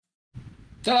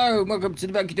Hello, and welcome to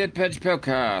the Monkey Dead Purge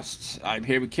podcast. I'm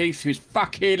here with Keith, who's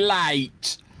fucking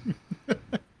late.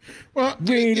 Well,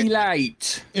 Really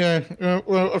late. yeah.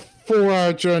 Well, a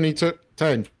 4-hour journey took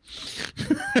 10.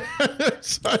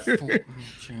 So, 4-hour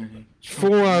journey.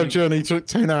 4-hour journey took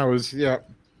 10 hours. Yeah,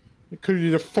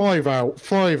 included a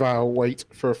 5-hour wait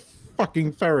for a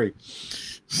fucking ferry.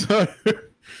 So,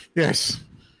 yes,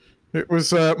 it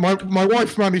was. My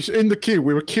wife managed in the queue.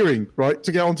 We were queuing right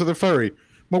to get onto the ferry.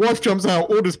 My wife jumps out,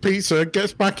 orders pizza,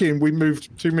 gets back in. We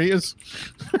moved 2 meters.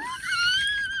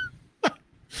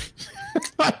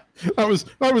 That was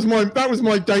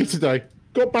my day today.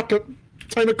 Got back at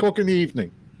 10 o'clock in the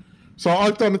evening. So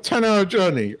I've done a 10-hour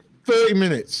journey, 30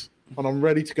 minutes, and I'm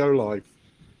ready to go live.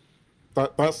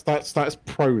 That's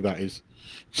pro, that is.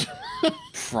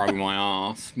 Pro my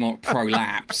ass. Not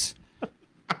prolapse.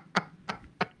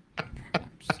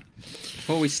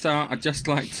 Before we start, I'd just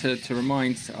like to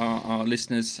remind our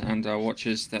listeners and our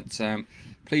watchers that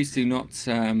please do not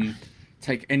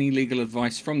take any legal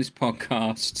advice from this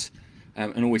podcast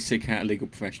and always seek out a legal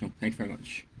professional. Thank you very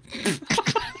much.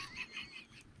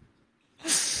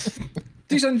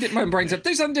 Do something, my brain's up.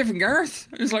 Do something different, Gareth.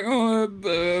 It's like,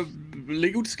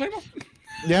 legal disclaimer.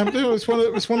 Yeah, it's one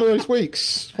of those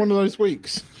weeks.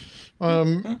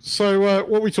 So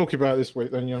what are we talking about this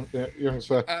week then, young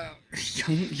sir?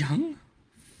 Young?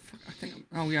 I think.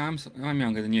 Oh yeah, I'm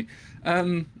younger than you.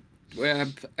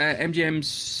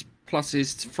 MGM's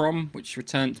pluses from which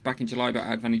returned back in July, but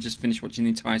I've only just finished watching the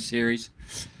entire series.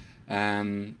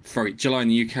 Sorry, July in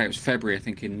the UK. It was February, I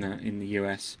think, in the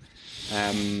US.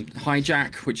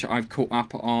 Hijack, which I've caught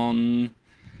up on,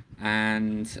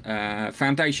 and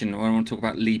Foundation. Where I want to talk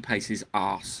about Lee Pace's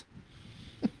arse.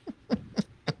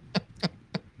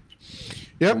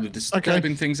 Yep. All the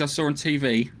disturbing things I saw on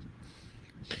TV.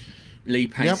 Lee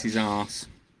Pace's arse.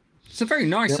 It's a very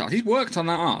nice arse. He's worked on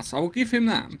that arse. I will give him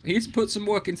that. He's put some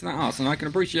work into that arse, and I can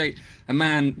appreciate a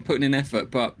man putting in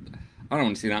effort, but I don't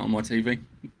want to see that on my TV.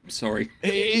 Sorry.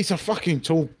 He's a fucking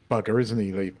tall bugger, isn't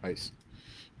he, Lee Pace?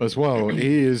 As well,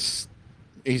 he's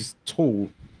tall.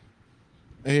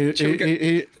 So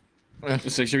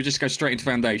should we just go straight into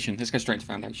Foundation? Let's go straight into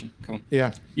Foundation. Come on.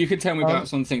 Yeah. You can tell me about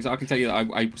some things. I can tell you that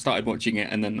I started watching it,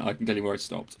 and then I can tell you where it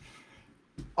stopped.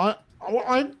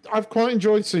 I've quite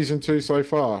enjoyed season 2 so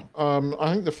far.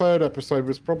 I think the 3rd episode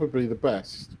was probably the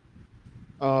best.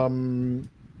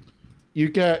 You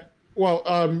get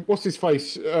what's his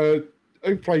face?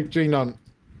 Who played Gene Hunt?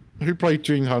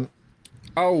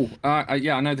 Oh,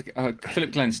 yeah, I know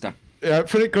Philip Glenister. Yeah,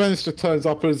 Philip Glenister turns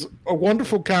up as a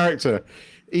wonderful character.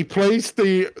 He plays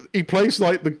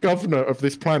like the governor of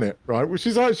this planet, right? Which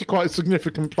is actually quite a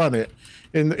significant planet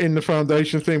in the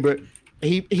Foundation thing. But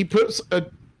he puts a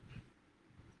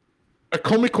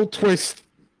comical twist,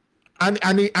 and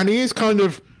he is kind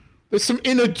of, there's some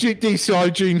inner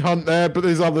DCI Gene Hunt there, but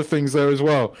there's other things there as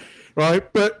well,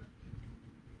 right? But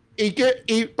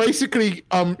he basically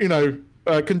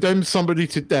condemns somebody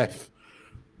to death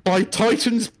by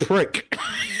Titan's prick.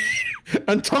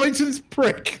 And Titan's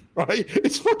prick, right?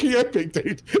 It's fucking epic,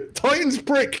 dude. Titan's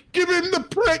prick. Give him the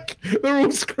prick. They're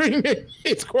all screaming.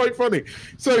 It's quite funny.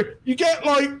 So you get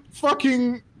like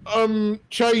fucking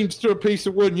chained to a piece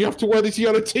of wood, and you have to wear this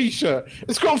yellow t-shirt.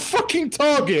 It's got a fucking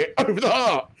target over the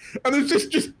heart. And there's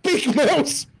just big metal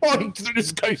spikes that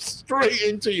just go straight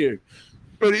into you.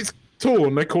 But it's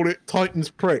torn. They call it Titan's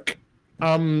prick.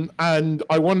 And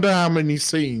I wonder how many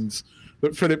scenes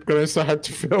that Philip Glenister had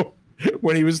to film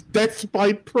when he was death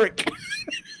by prick.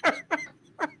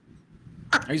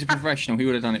 He's a professional. He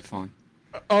would have done it fine.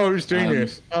 Oh, it was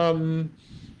genius.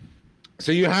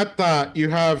 So you had that. You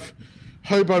have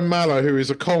Hobo Mallow, who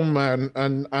is a con man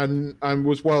and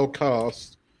was well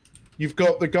cast. You've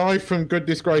got the guy from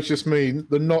Goodness Gracious Me,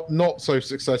 the not so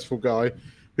successful guy,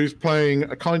 who's playing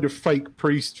a kind of fake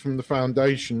priest from the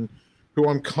Foundation, who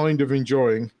I'm kind of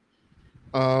enjoying.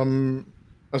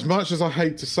 As much as I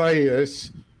hate to say this,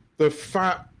 the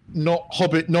fat not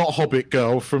Hobbit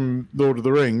girl from Lord of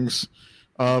the Rings,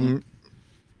 who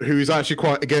is actually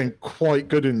quite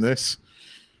good in this.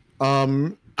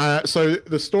 So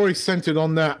the story's centered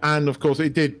on that, and of course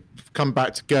it did come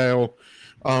back to Gale,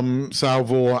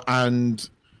 Salvor, and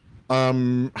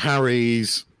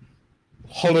Harry's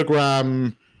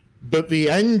hologram. But the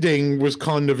ending was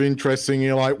kind of interesting.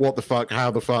 You're like, what the fuck? How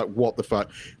the fuck? What the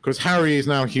fuck? Because Harry is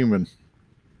now human.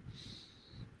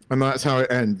 And that's how it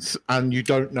ends. And you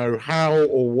don't know how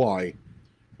or why.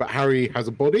 But Harry has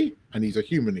a body, and he's a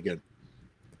human again.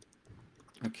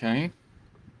 Okay.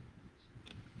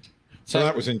 So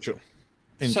that was interesting.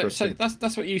 So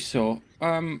that's what you saw.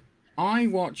 I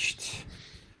watched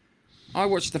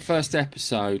the first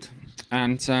episode,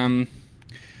 and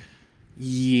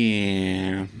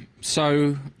Yeah.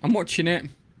 So I'm watching it.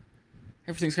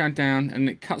 Everything's going down, and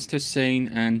it cuts to a scene,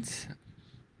 and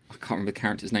I can't remember the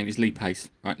character's name. It's Lee Pace.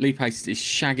 Right, Lee Pace is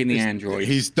shagging the android.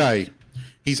 He's Day.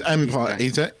 He's Empire.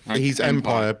 He's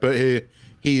Empire, but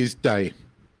he is Day.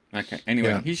 Okay.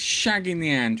 Anyway, he's shagging the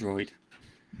android.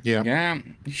 Yeah. Yeah.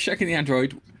 He's shagging the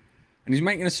android, and he's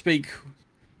making her speak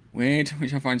weird,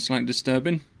 which I find slightly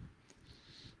disturbing.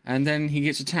 And then he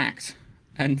gets attacked.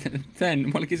 And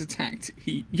then, while he gets attacked,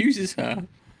 he uses her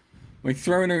by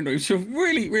throwing her into... So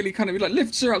really, really kind of like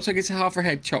lifts her up so he gets half her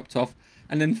head chopped off,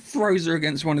 and then throws her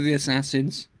against one of the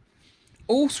assassins.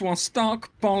 Also while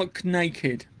stark bollock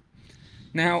naked.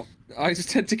 Now, I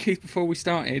said to Keith before we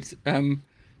started,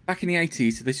 back in the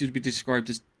 80s, this would be described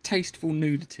as tasteful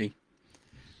nudity.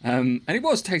 And it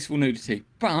was tasteful nudity,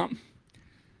 but...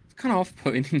 kind of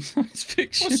off-putting in science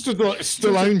fiction. Well,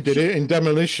 Stallone did it in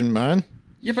Demolition Man.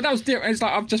 Yeah, but that was different. It's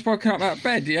like I've just woken up out of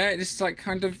bed. Yeah, it's like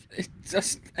kind of. It's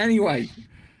just anyway.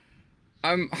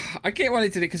 I get why they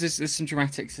did it because there's some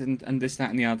dramatics and this, that,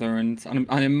 and the other, and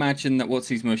I imagine that What's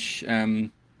His Mush,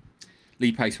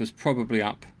 Lee Pace was probably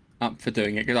up for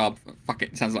doing it because fuck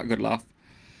it, sounds like a good laugh.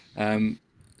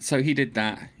 So he did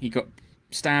that. He got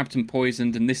stabbed and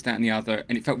poisoned and this, that, and the other,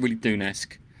 and it felt really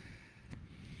Dune-esque.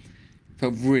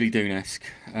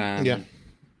 Yeah.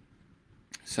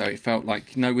 So it felt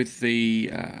like, with the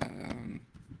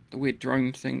weird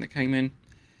drone thing that came in,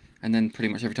 and then pretty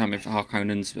much every time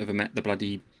Harkonnen's ever met the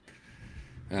bloody,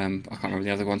 I can't remember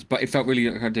the other ones, but it felt really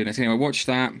like doing this. Anyway, watch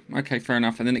that. Okay, fair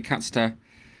enough. And then it cuts to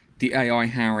the AI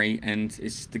Harry, and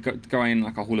it's the guy in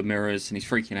like a hall of mirrors, and he's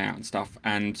freaking out and stuff.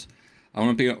 And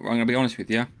I'm gonna be honest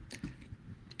with you.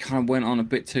 It kind of went on a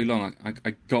bit too long.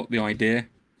 I got the idea.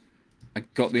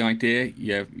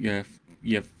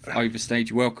 You've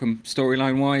overstayed your welcome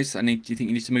storyline wise. Do you think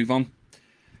you need to move on?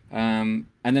 And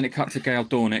then it cut to Gail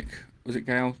Dornick. Was it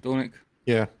Gail Dornick?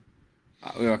 Yeah.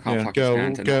 I can't fucking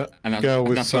stand it. And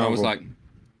that's what I was like. And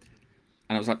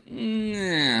I was like,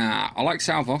 nah. I like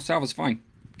Salva. Salva's fine.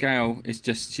 Gail is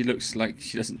just, she looks like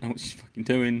she doesn't know what she's fucking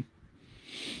doing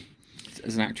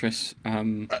as an actress.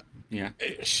 Yeah.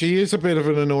 She is a bit of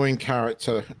an annoying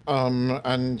character.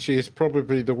 And she is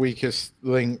probably the weakest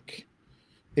link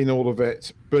in all of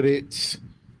it. But it's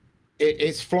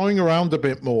flying around a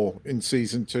bit more in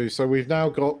season 2. So we've now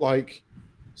got like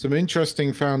some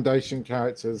interesting Foundation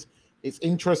characters. It's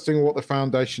interesting what the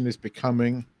Foundation is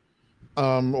becoming,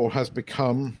 or has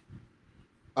become.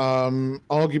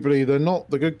 Arguably, they're not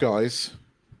the good guys.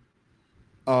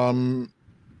 And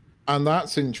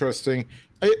that's interesting.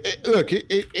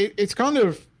 It's kind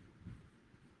of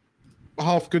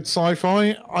half good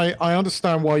sci-fi. I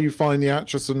understand why you find the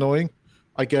actress annoying.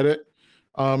 I get it.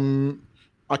 I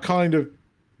find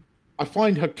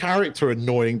her character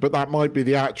annoying, but that might be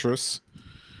the actress.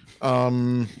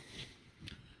 I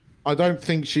don't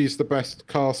think she's the best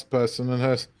cast person, and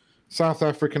her South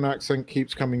African accent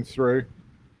keeps coming through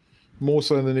more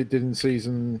so than it did in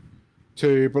season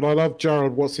 2. But I love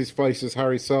Jared What's His Face as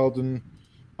Harry Seldon,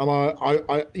 and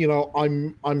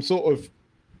I'm sort of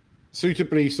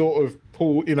suitably sort of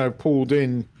pulled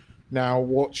in now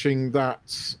watching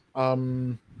that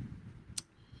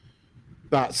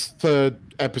third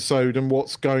episode and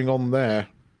what's going on there.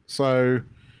 So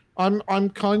I'm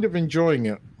kind of enjoying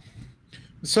it.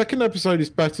 The second episode is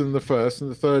better than the first,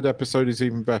 and the third episode is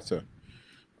even better.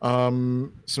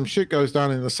 Some shit goes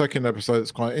down in the second episode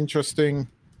that's quite interesting.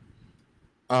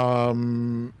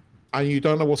 And you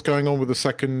don't know what's going on with the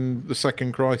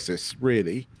second crisis,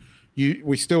 really.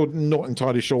 We're still not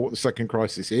entirely sure what the second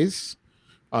crisis is.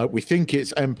 We think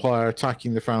it's Empire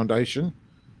attacking the Foundation,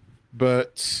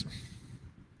 but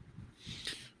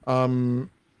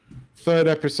third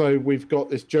episode we've got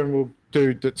this general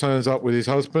dude that turns up with his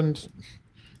husband.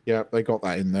 Yeah, they got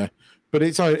that in there, but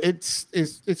it's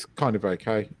kind of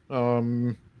okay.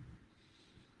 But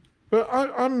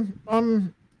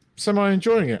I'm semi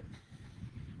enjoying it.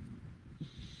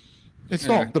 It's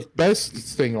not the best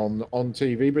thing on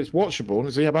TV, but it's watchable, and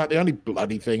it's about the only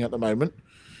bloody thing at the moment.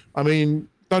 I mean,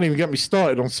 don't even get me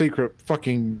started on Secret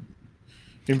fucking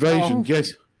Invasion. Oh.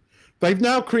 Yes, they've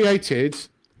now created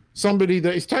somebody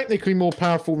that is technically more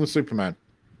powerful than Superman,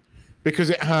 because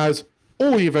it has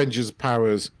all the Avengers'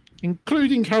 powers,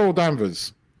 including Carol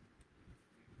Danvers.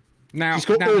 Now, she's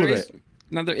got all of it.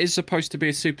 Now, there is supposed to be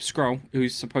a Super Skrull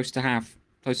who's supposed to have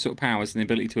those sort of powers and the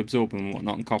ability to absorb them and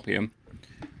whatnot and copy them.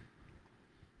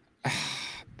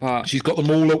 But she's got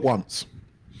them all at once.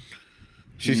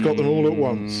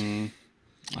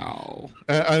 Oh.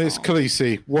 And it's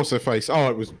Khaleesi. What's her face? Oh,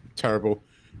 it was terrible.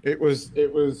 I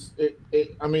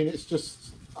mean, it's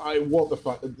just, what the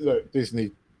fuck? Look, Disney,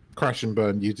 crash and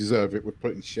burn. You deserve it with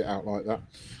putting shit out like that.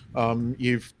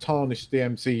 You've tarnished the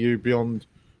MCU beyond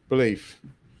belief.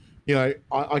 You know,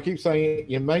 I keep saying it.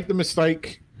 You made the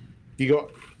mistake.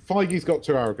 Feige's got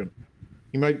too arrogant.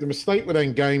 He made the mistake with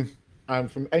Endgame,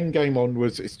 and from Endgame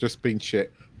onwards, it's just been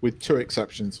shit, with 2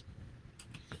 exceptions: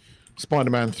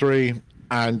 Spider-Man 3,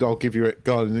 and I'll give you it,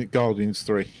 Guardians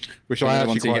 3, which I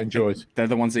actually quite enjoyed. They're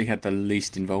the ones that he had the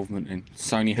least involvement in.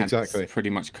 Sony had pretty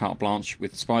much carte blanche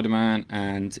with Spider-Man,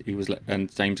 and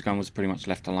and James Gunn was pretty much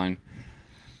left alone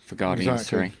for Guardians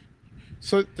 3.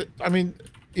 So, I mean,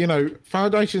 you know,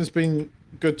 Foundation's been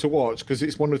good to watch because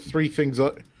it's one of 3 things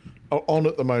that are on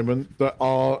at the moment that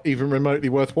are even remotely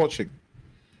worth watching.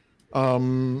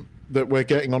 That we're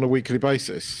getting on a weekly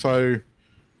basis. So,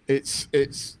 it's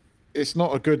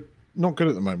not good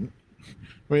at the moment.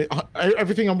 I mean,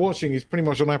 everything I'm watching is pretty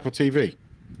much on Apple TV.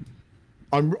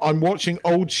 I'm watching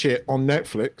old shit on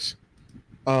Netflix,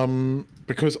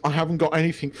 because I haven't got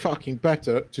anything fucking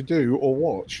better to do or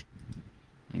watch.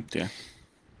 Yeah.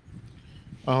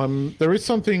 There is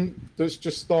something that's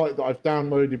just started that I've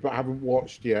downloaded but haven't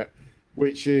watched yet,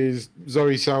 which is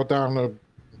Zoe Saldana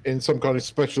in some kind of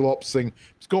special ops thing.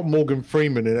 It's got Morgan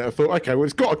Freeman in it. I thought, okay, well,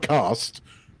 it's got a cast.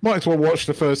 Might as well watch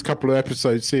the first couple of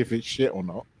episodes, see if it's shit or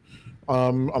not.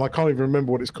 And I can't even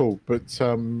remember what it's called, but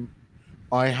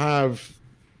I have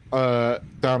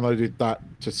downloaded that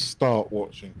to start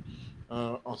watching.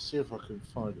 I'll see if I can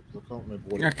find it because I can't remember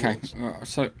what it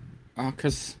was.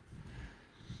 Because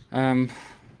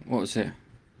what was it?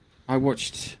 I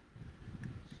watched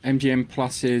MGM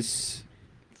Plus's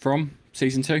From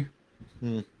season 2.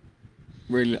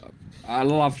 Really, I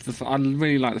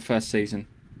really liked the first season.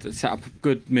 It set up a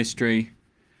good mystery.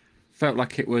 Felt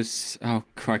like it was. Oh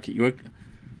crikey!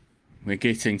 We're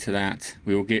getting to that.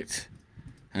 We will get.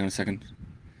 Hang on a second.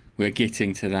 We're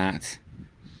getting to that.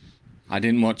 I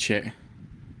didn't watch it,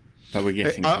 but we're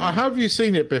getting. Have you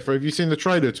seen it, Biffa? Have you seen the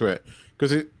trailer to it?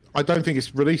 Because I don't think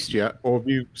it's released yet, or have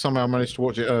you somehow managed to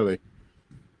watch it early?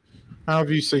 How have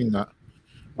you seen that?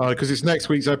 Because it's next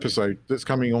week's episode that's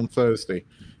coming on Thursday.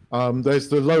 There's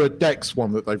the Lower Decks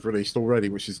one that they've released already,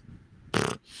 which is.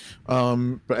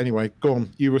 But anyway, go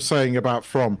on. You were saying about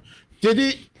From. Did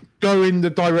it go in the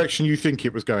direction you think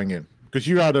it was going in? Because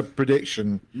you had a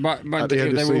prediction at the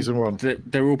end of season 1.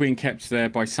 They're all being kept there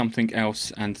by something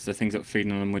else, and the things that were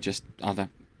feeding them were just other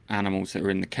animals that were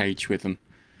in the cage with them.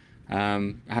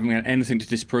 I haven't had anything to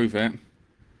disprove it.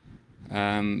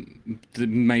 There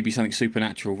may be something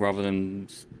supernatural rather than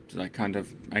like kind of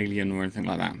alien or anything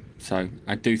like that. So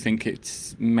I do think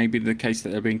it's maybe the case that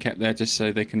they're being kept there just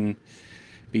so they can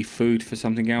be food for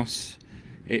something else.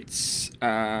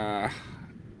 There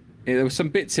were some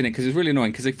bits in it because it was really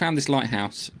annoying because they found this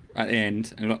lighthouse at the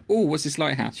end and they're like, oh, what's this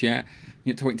lighthouse? Yeah,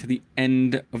 you have to wait to the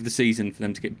end of the season for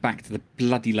them to get back to the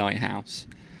bloody lighthouse,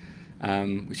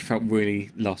 which felt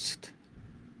really lost,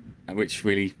 which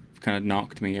really kind of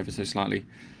narked me ever so slightly.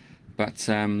 But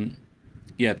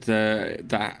yeah,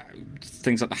 the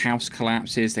things like the house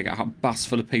collapses. They got a bus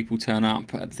full of people turn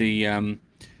up at the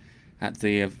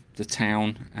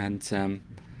town, and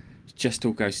just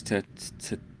all goes to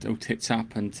all tits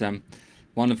up. And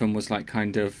one of them was like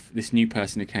kind of this new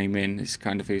person who came in. This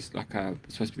kind of who's like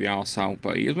supposed to be the arsehole,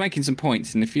 but he was making some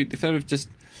points. And if they would have just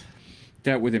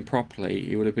dealt with him properly,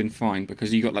 he would have been fine,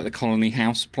 because you got like the colony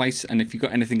house place, and if you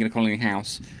got anything in a colony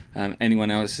house, anyone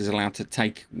else is allowed to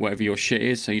take whatever your shit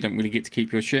is, so you don't really get to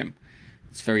keep your shit.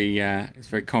 It's very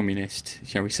communist,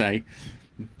 shall we say.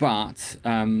 But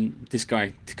this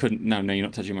guy couldn't. No, you're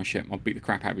not touching my shit. I'll beat the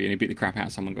crap out of you. And he beat the crap out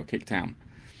of someone, got kicked out.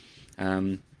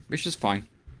 Which is fine.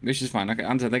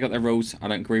 Okay, they got their rules. I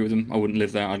don't agree with them. I wouldn't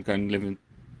live there. I'd go and live in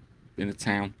a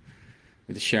town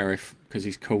with the sheriff because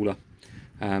he's cooler.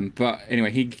 But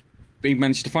anyway, he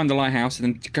managed to find the lighthouse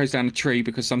and then goes down a tree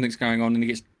because something's going on, and he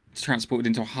gets transported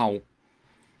into a hole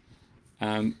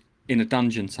in a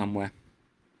dungeon somewhere.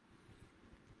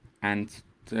 And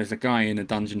there's a guy in a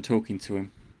dungeon talking to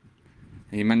him,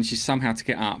 and he manages somehow to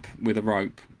get up with a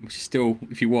rope, which is still,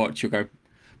 if you watch, you'll go,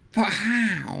 but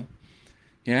how?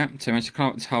 Yeah, so he manages to climb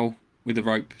up this hole with the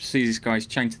rope, sees this guy's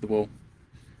chained to the wall,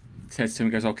 says to him,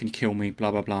 goes, oh, can you kill me,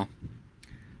 blah, blah, blah.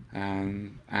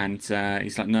 And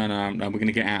he's like, no, we're going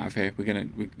to get out of here.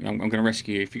 I'm going to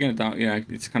rescue you. If you're going to die, you know,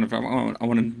 it's kind of, I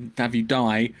want to have you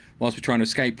die whilst we're trying to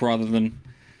escape rather than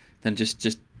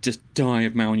just die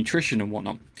of malnutrition and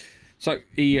whatnot. So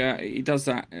he does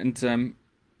that, and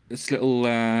this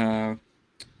little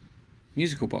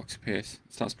musical box appears,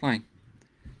 starts playing.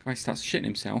 Guy starts shitting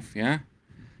himself, yeah?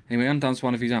 Anyway, undoes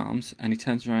one of his arms, and he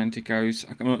turns around and he goes,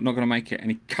 I'm not going to make it, and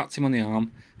he cuts him on the arm,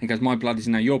 and he goes, my blood is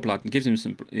now your blood, and gives him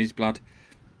his blood.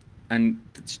 And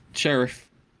the sheriff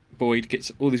Boyd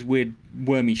gets all this weird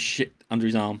wormy shit under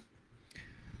his arm.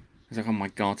 He's like, oh my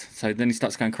god. So then he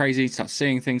starts going crazy, starts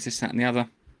seeing things, this, that, and the other.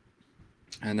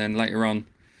 And then later on,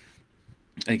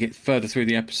 they get further through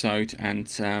the episode, and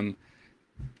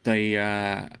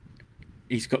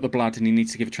he's got the blood, and he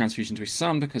needs to give a transfusion to his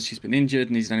son because she's been injured,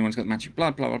 and he's the only one who's got the magic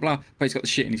blood, blah, blah, blah. But he's got the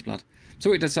shit in his blood.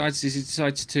 So what he decides is he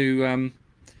decides to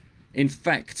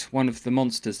infect one of the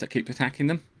monsters that keep attacking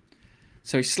them.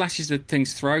 So he slashes the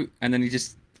thing's throat, and then he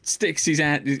just sticks his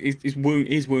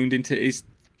wound into his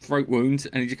throat wound,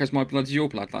 and he just goes, my blood is your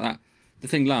blood, like that. The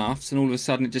thing laughs, and all of a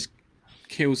sudden it just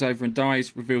keels over and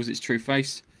dies, reveals its true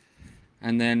face,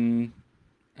 and then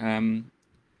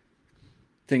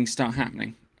things start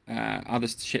happening. Other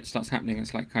shit starts happening.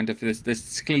 It's like kind of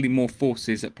there's clearly more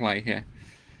forces at play here,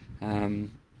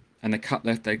 and they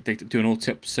do an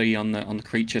autopsy on the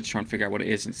creature to try and figure out what it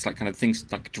is. And it's like kind of things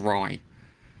like dry.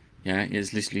 Yeah,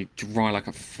 it's literally dry like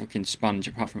a fucking sponge.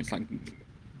 Apart from it's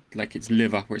like its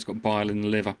liver, where it's got bile in the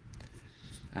liver.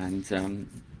 And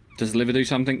does the liver do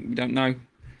something? We don't know.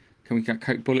 Can we get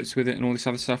coke bullets with it and all this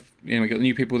other stuff? You know, we got the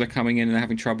new people that are coming in and they're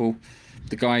having trouble.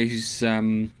 The guy whose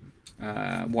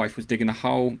wife was digging a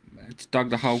hole, dug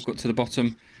the hole, got to the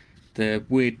bottom. The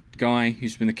weird guy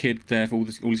who's been a kid there for all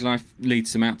his life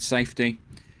leads them out to safety.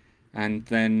 And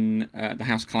then the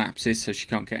house collapses, so she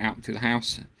can't get out to the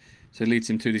house. So it leads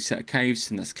him to this set of caves,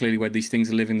 and that's clearly where these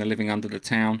things are living. They're living under the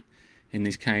town in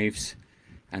these caves.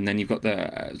 And then you've got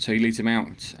so he leads him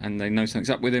out, and they know something's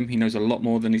up with him. He knows a lot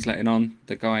more than he's letting on.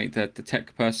 The guy, the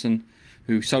tech person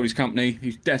who sold his company,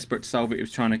 who's desperate to solve it, he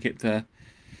was trying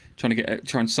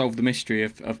and solve the mystery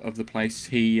of the place.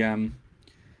 He kind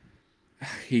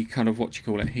of,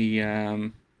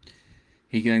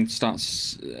 he then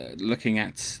starts looking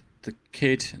at the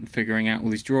kid and figuring out all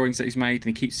these drawings that he's made,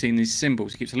 and he keeps seeing these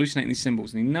symbols. He keeps hallucinating these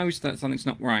symbols, and he knows that something's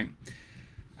not right.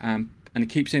 And he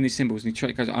keeps seeing these symbols, and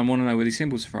he goes, I want to know where these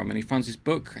symbols are from. And he finds his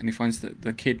book, and he finds that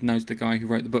the kid knows the guy who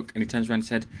wrote the book, and he turns around and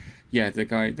said, yeah, the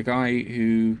guy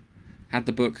who had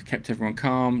the book kept everyone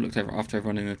calm, looked after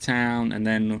everyone in the town, and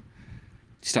then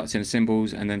starts seeing the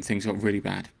symbols, and then things got really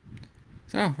bad.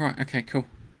 So, oh, right, okay, cool.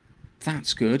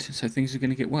 That's good. So things are going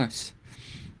to get worse.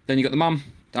 Then you got the mum.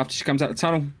 After she comes out of the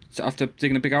tunnel, after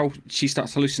digging a big hole, she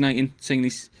starts hallucinating, seeing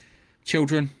these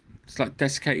children. It's like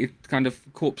desiccated, kind of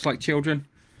corpse-like children.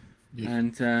 Yeah.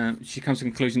 And she comes to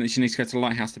the conclusion that she needs to go to the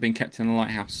lighthouse. They're being kept in the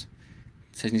lighthouse.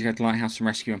 So she needs to go to the lighthouse and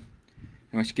rescue them.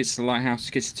 And when she gets to the lighthouse,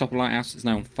 she gets to the top of the lighthouse, there's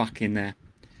no one fucking there.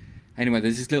 Anyway,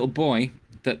 there's this little boy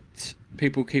that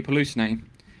people keep hallucinating.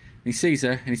 And he sees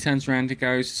her, and he turns around and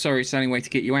goes, sorry, it's the only way to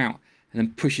get you out. And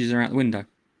then pushes her out the window.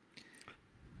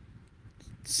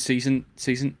 Season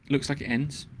looks like it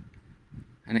ends.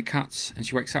 And it cuts, and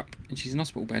she wakes up, and she's in a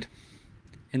hospital bed.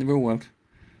 In the real world.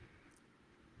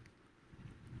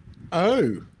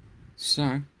 Oh.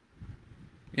 So,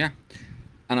 yeah.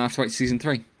 And I have to wait season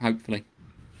 3, hopefully.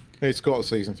 It's got a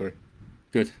season 3.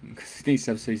 Good. It needs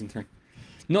to have season 3.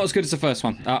 Not as good as the first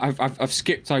one. I've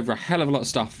skipped over a hell of a lot of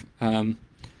stuff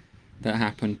that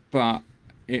happened, but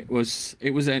it was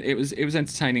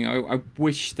entertaining. I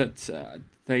wish that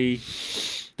they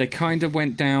kind of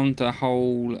went down the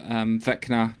whole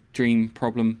Vecna dream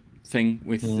problem thing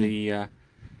with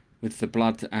the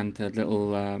blood and the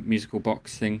little musical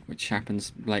box thing, which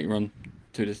happens later on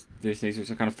to this season.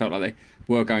 So I kind of felt like they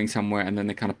were going somewhere, and then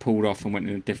they kind of pulled off and went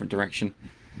in a different direction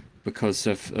because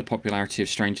of the popularity of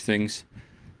Strange Things,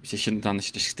 which they shouldn't have done. They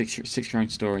should just stick to your own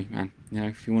story, man. You know,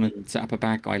 if you want to set up a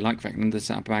bad guy like Vecna, then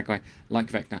set up a bad guy like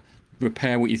Vecna.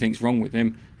 Repair what you think's wrong with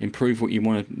him, improve what you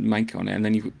want to make on it, and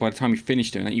then by the time you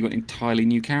finish doing that, you've got an entirely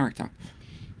new character.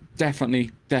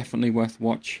 Definitely worth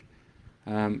watch.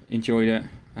 Enjoyed it.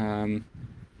 I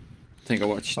think I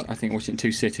watched it in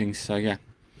 2 sittings. So yeah,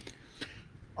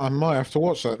 I might have to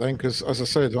watch that then, because as I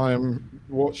said, I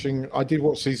did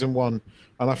watch season 1,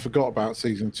 and I forgot about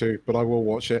season 2, but I will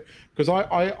watch it because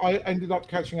I ended up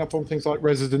catching up on things like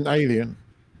Resident Alien,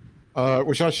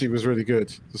 which actually was really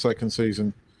good. The second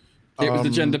season. It was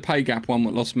the gender pay gap one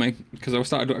that lost me, because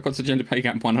I got to the gender pay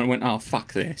gap one and I went, oh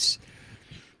fuck this.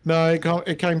 No,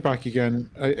 it came back again.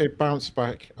 It bounced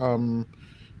back. And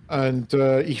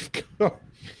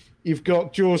you've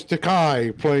got George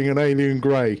Takei playing an alien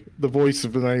grey, the voice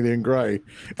of an alien grey,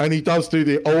 and he does do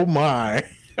the oh my,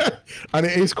 and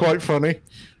it is quite funny.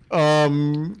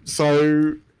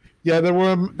 So yeah, there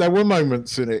were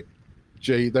moments in it.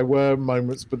 There were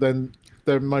moments, but then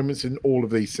there are moments in all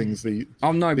of these things. But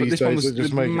this one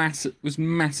was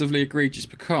massively egregious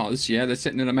because they're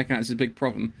sitting there making out as a big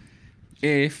problem.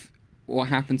 If what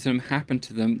happened to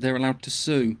them, they're allowed to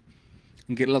sue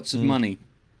and get lots of money.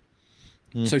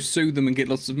 So sue them and get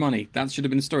lots of money. That should have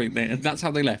been the story. That's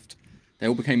how they left. They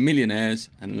all became millionaires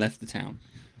and left the town.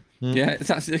 Yeah,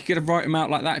 you could have write them out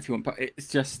like that if you want, but it's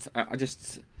just,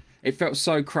 it felt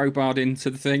so crowbarred into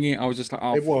the thingy. I was just like,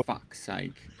 oh, for fuck's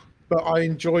sake. But I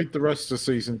enjoyed the rest of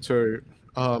season 2,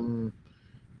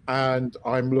 and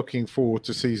I'm looking forward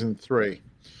to season 3.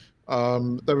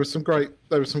 There was some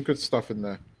good stuff in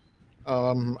there,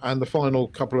 and the final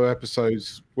couple of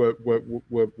episodes were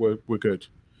good.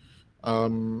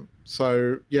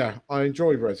 So yeah, I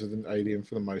enjoyed Resident Alien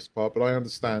for the most part, but I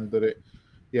understand that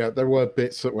there were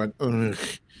bits that went, ugh.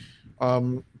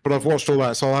 But I've watched all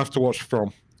that, so I'll have to watch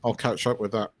From. I'll catch up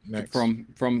with that next. From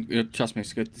trust me,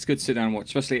 it's good. It's good to sit down and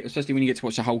watch, especially when you get to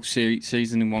watch the whole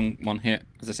season in one hit.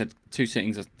 As I said, 2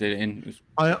 sittings I did it in. It was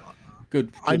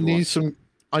good. I need some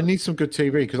good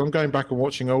TV, because I'm going back and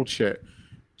watching old shit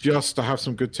just to have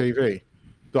some good TV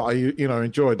that I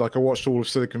enjoyed. Like I watched all of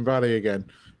Silicon Valley again.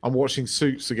 I'm watching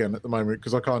Suits again at the moment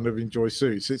because I kind of enjoy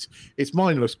Suits. It's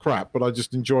mindless crap, but I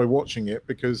just enjoy watching it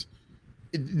because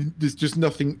there's just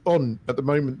nothing on at the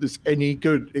moment that's any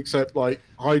good except like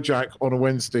Hijack on a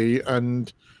Wednesday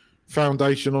and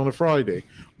Foundation on a Friday.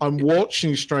 I'm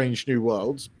watching Strange New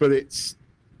Worlds, but it's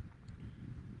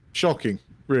shocking,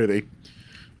 really.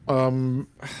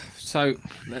 So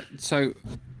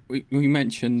we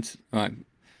mentioned, right,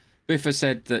 Biffa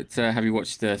said that have you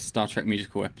watched the Star Trek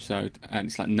musical episode? And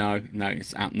it's like, no,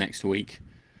 it's out next week.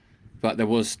 But there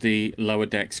was the Lower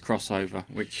Decks crossover,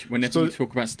 which whenever we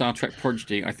talk about Star Trek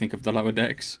Prodigy, I think of the Lower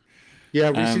Decks.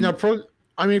 Yeah, we see now.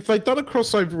 I mean, if they'd done a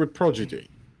crossover with Prodigy,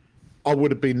 I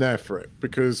would have been there for it,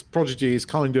 because Prodigy is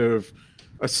kind of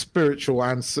a spiritual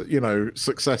and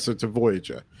successor to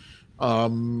Voyager,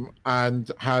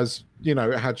 and has it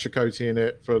had Chakotay in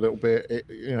it for a little bit.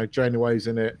 Janeway's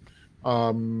in it,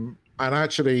 and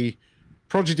actually,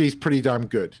 Prodigy is pretty damn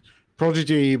good.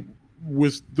 Prodigy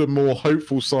was the more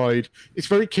hopeful side. It's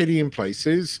very kiddie in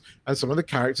places, and some of the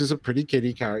characters are pretty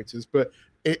kiddie characters, but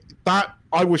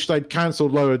I wish they'd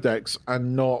cancelled Lower Decks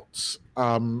and not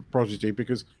Prodigy,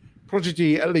 because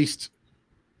Prodigy at least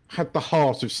had the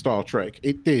heart of Star Trek.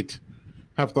 It did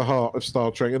have the heart of Star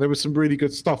Trek, and there was some really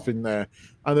good stuff in there,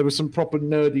 and there was some proper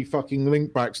nerdy fucking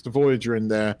link backs to Voyager in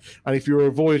there, and if you were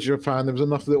a Voyager fan, there was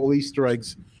enough little Easter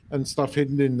eggs and stuff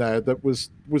hidden in there that was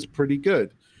pretty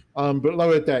good. But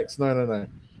Lower Decks, no.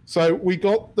 So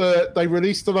they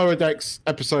released the Lower Decks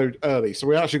episode early. So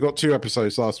we actually got 2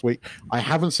 episodes last week. I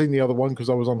haven't seen the other one because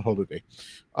I was on holiday.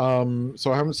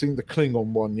 So I haven't seen the Klingon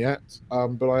one yet.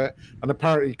 And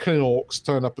apparently Klingorks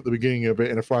turn up at the beginning of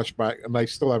it in a flashback, and they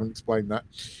still haven't explained that.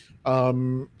 I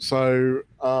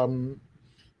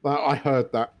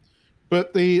heard that.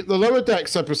 But the Lower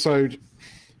Decks episode,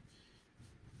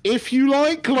 if you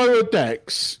like Lower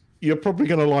Decks, you're probably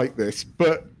going to like this,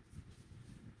 but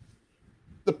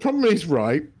the problem is,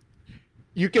 right,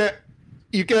 you get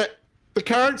the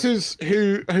characters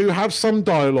who have some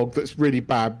dialogue that's really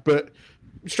bad, but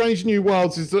Strange New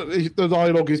Worlds is that the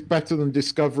dialogue is better than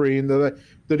Discovery, and that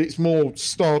it's more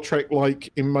Star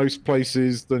Trek-like in most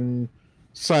places than,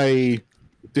 say,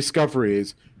 Discovery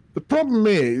is. The problem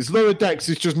is Lower Decks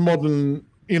is just modern,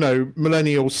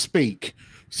 millennial speak.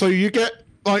 So you get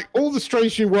like all the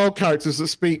Strange New World characters that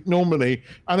speak normally,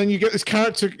 and then you get this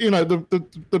character,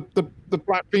 the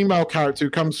black female character who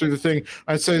comes through the thing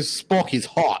and says Spock is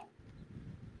hot,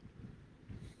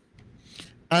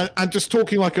 and just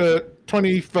talking like a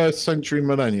 21st century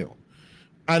millennial,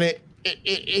 and it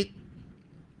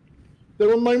there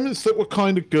were moments that were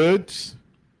kind of good,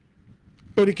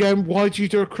 but again, why do you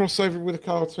do a crossover with a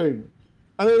cartoon?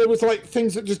 And then there was like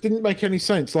things that just didn't make any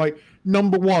sense. Like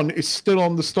number 1 is still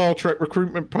on the Star Trek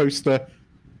recruitment poster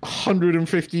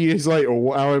 150 years later,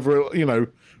 or however,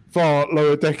 far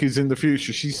Lower Deck is in the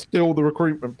future. She's still the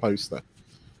recruitment poster.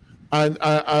 And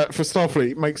for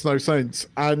Starfleet, it makes no sense.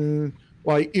 And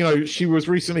she was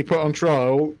recently put on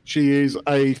trial. She is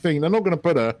a thing. They're not going to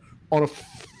put her on a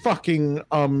fucking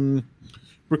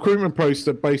recruitment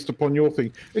poster based upon your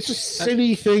thing. It's just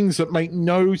silly things that make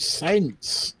no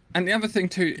sense. And the other thing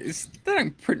too is they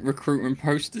don't print recruitment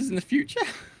posters in the future.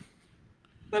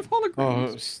 They have holograms. Oh,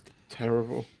 it's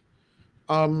terrible.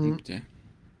 You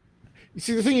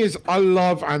see, the thing is, I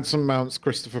love Anson Mount's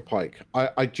Christopher Pike.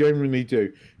 I genuinely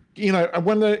do. And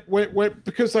when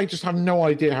because they just have no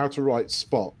idea how to write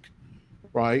Spock,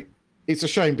 right? It's a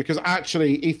shame, because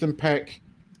actually Ethan Peck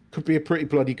could be a pretty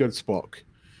bloody good Spock,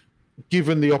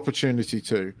 given the opportunity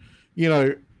to.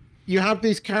 You have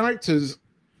these characters,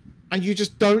 and you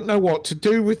just don't know what to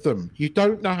do with them. You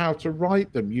don't know how to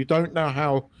write them. You don't know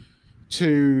how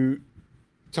to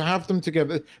have them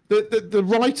together. The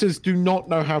writers do not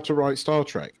know how to write Star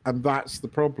Trek, and that's the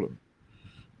problem.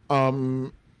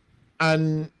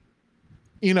 And,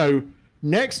 you know,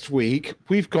 next week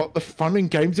we've got the fun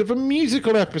and games of a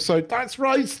musical episode. That's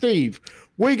right, Steve.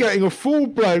 We're getting a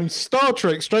full-blown Star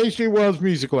Trek Strange New Worlds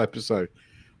musical episode.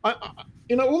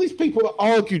 You know, all these people that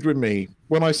argued with me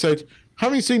when I said,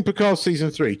 having seen Picard season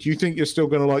 3, do you think you're still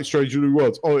going to like Strange New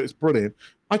Worlds? Oh, it's brilliant.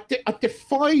 I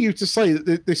defy you to say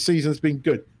that this season's been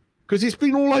good, because it's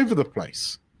been all over the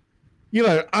place. You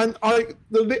know, and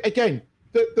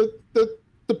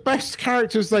the best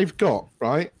characters they've got,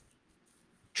 right?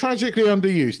 Tragically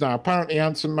underused. Now, apparently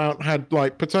Anson Mount had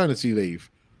like paternity leave.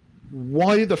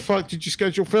 Why the fuck did you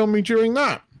schedule filming during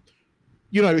that?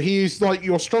 You know, he is like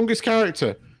your strongest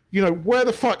character. You know, where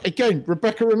the fuck, again,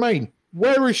 Rebecca Romaine,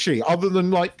 where is she other than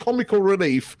like comical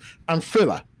relief and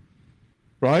filler?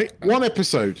 Right? One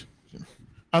episode.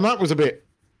 And that was a bit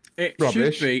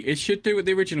rubbish. It should do with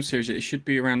the original series. It should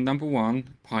be around number 1,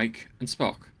 Pike and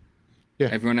Spock. Yeah.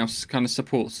 Everyone else kind of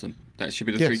supports them. That should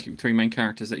be the three main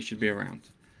characters that should be around.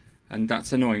 And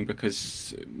that's annoying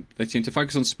because they seem to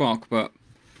focus on Spock, but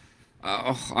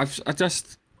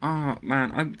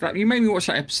you made me watch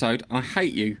that episode. I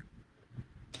hate you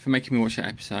for making me watch that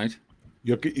episode.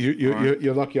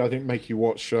 You're lucky I didn't make you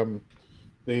watch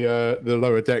the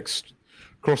Lower Decks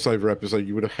crossover episode.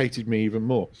 You would have hated me even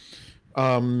more.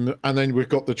 And then we've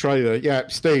got the trailer. Yeah,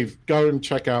 Steve, go and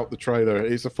check out the trailer.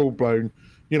 It's a full-blown,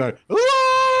 you know,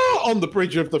 on the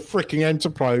bridge of the freaking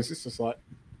Enterprise. It's just like...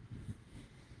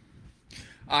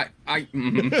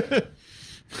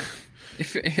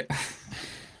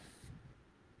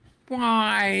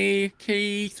 Why,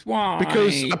 Keith? Why?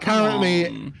 Because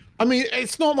apparently, I mean,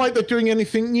 it's not like they're doing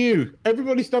anything new.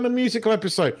 Everybody's done a musical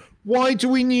episode. Why do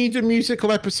we need a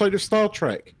musical episode of Star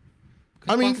Trek?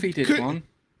 I mean, Buffy did one.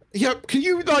 Yeah, can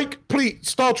you, like, please,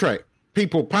 Star Trek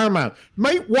people, Paramount,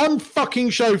 make one fucking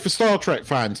show for Star Trek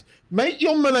fans. Make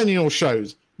your millennial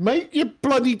shows. Make your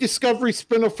bloody Discovery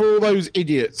spin-off for all those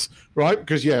idiots, right?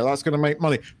 Because, yeah, that's going to make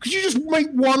money. Could you just make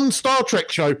one Star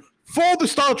Trek show for the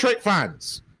Star Trek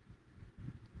fans?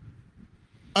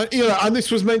 You know, and this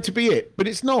was meant to be it, but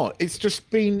it's not. It's just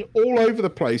been all over the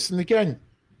place. And again,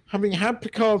 having had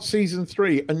Picard season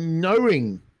 3 and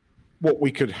knowing what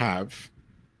we could have,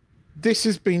 this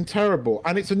has been terrible.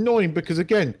 And it's annoying because,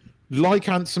 again, like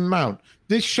Anson Mount,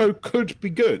 this show could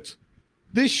be good.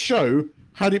 This show,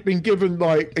 had it been given,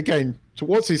 like, again, to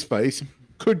what's his face,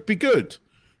 could be good.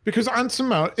 Because Anson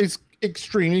Mount is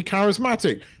extremely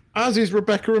charismatic, as is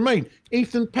Rebecca Romaine.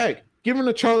 Ethan Peck, given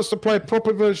a chance to play a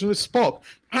proper version of Spock,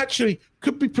 actually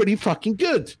could be pretty fucking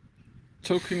good.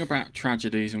 Talking about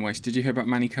tragedies and waste, did you hear about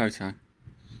Manny Koto?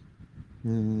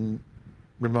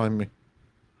 Remind me.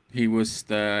 He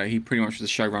pretty much was the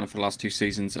showrunner for the last 2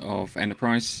 seasons of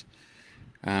Enterprise.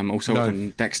 Also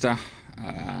on Dexter.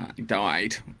 He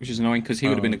died, which is annoying because he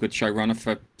would have been a good showrunner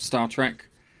for Star Trek.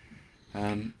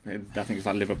 I think it's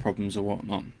like liver problems or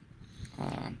whatnot.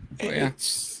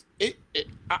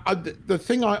 The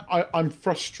thing I'm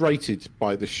frustrated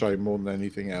by the show more than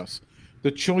anything else,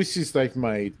 the choices they've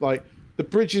made. Like, the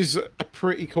bridges are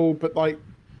pretty cool, but like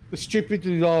the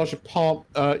stupidly large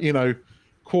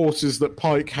quarters that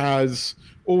Pike has,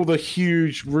 all the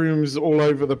huge rooms all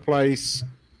over the place.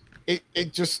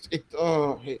 It's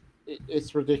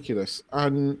ridiculous.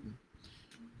 And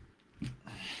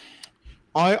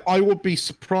I would be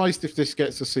surprised if this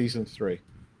gets a season 3.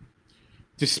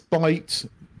 Despite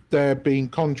there being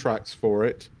contracts for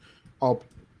it, I'll be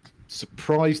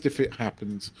surprised if it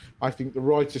happens. I think the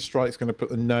writer's strike is going to put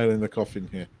the nail in the coffin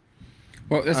here.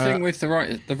 Well, the thing with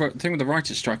the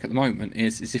writer's strike at the moment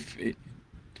is if it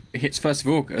hits 1st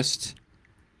of August,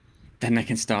 then they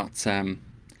can start.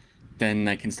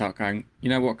 Going, you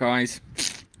know what, guys,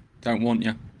 don't want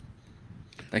you.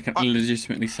 They can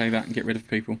legitimately say that and get rid of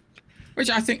people, which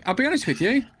I think, I'll be honest with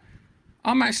you,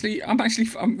 I'm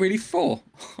really for.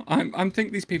 I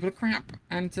think these people are crap,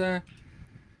 and yeah.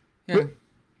 But,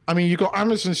 I mean, you've got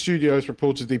Amazon Studios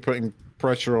reportedly putting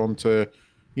pressure on to,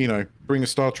 bring a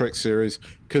Star Trek series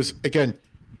because, again,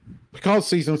 Picard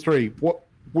season 3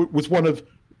 was one of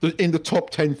in the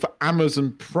top 10 for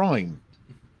Amazon Prime.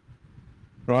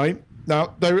 Right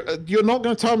now, you're not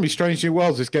going to tell me Strange New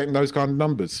Worlds is getting those kind of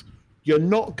numbers. You're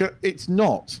not. It's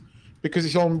not, because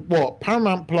it's on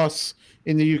Paramount Plus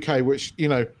in the UK. Which,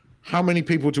 how many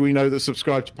people do we know that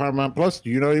subscribe to Paramount Plus? Do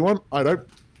you know anyone? I don't.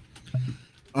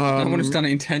 No one has done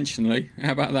it intentionally.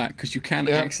 How about that? Because you can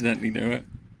accidentally do it.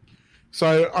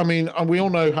 So, I mean, and we all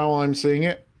know how I'm seeing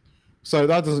it. So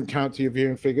that doesn't count to your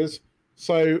viewing figures.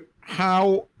 So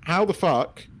how the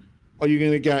fuck are you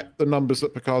going to get the numbers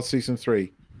that Picard season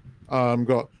 3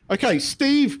 got? Okay,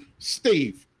 Steve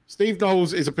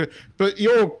Knowles is but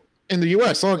you're in the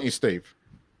US, aren't you, Steve?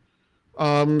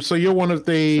 So you're one of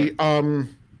the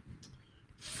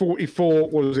 44.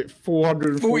 What was it?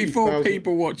 44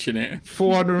 people watching it.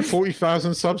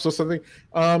 440,000 subs or something.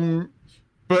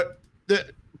 But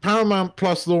the Paramount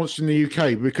Plus launched in the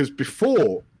UK because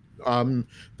before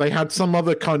they had some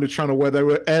other kind of channel where they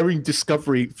were airing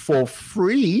Discovery for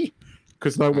free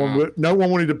because no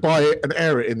one wanted to buy it and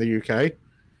air it in the UK.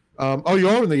 Oh, you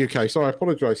are in the UK. Sorry, I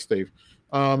apologise, Steve.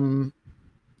 So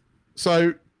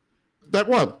that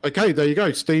one, okay, there you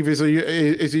go. Steve is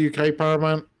a UK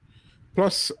Paramount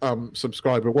Plus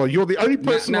subscriber. Well, you're the only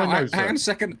person I know. Hang on a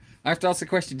second. I have to ask the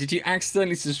question. Did you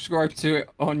accidentally subscribe to it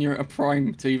on your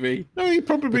Prime TV? No, you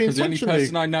probably intentionally.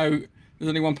 There's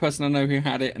only one person I know who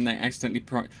had it, and they accidentally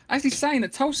actually saying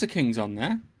that Tulsa King's on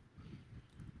there.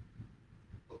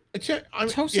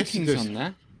 Tulsa King's on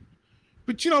there.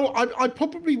 But you know, I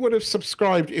probably would have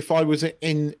subscribed if I was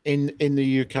in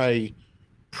the UK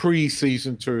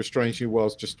pre-season 2 of Strange New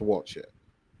Worlds just to watch it,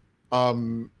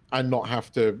 and not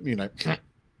have to, you know,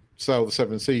 sell the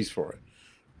 7 Seas for it.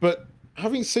 But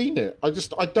having seen it, I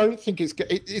don't think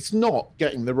it's not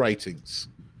getting the ratings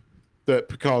that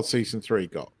Picard season 3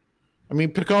 got. I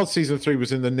mean, Picard season 3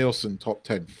 was in the Nielsen top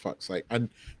 10 for fuck's sake, and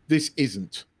this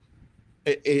isn't.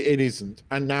 It isn't.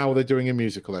 And now they're doing a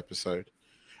musical episode.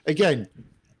 Again,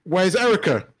 where's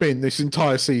Erica been this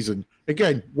entire season?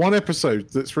 Again, one episode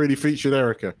that's really featured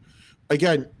Erica.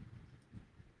 Again,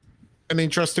 an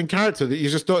interesting character that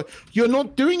you're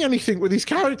not doing anything with these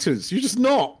characters. You're just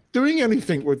not doing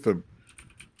anything with them.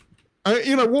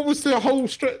 You know, what was the whole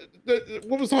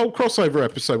crossover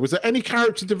episode? Was there any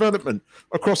character development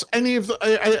across any of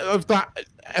that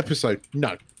episode?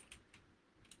 No.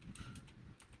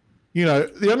 You know,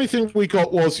 the only thing we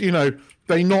got was, you know,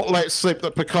 they not let slip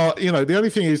that Picard, you know, the only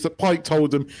thing is that Pike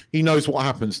told them he knows what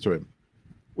happens to him,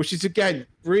 which is, again,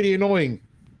 really annoying.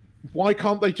 Why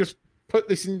can't they just put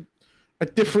this in a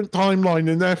different timeline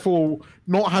and therefore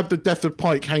not have the death of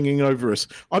Pike hanging over us?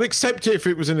 I'd accept it if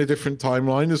it was in a different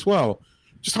timeline as well.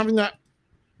 Just having that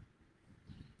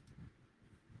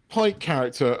Pike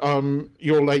character,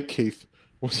 you're late, Keith.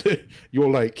 Was it? You're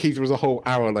late. Keith was a whole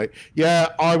hour late. Yeah,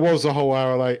 I was a whole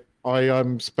hour late. I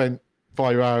spent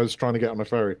 5 hours trying to get on a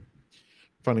ferry.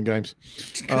 Fun and games.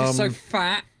 Because so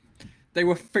fat, they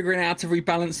were figuring out how to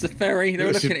rebalance the ferry. They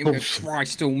were looking at it and going,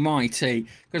 Christ almighty.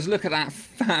 Because look at that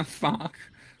fat fuck.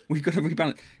 We've got to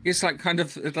rebalance. It's like kind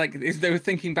of like they were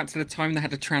thinking back to the time they had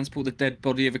to transport the dead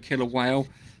body of a killer whale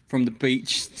from the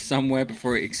beach somewhere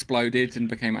before it exploded and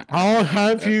became... I'll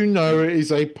have you know it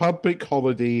is a public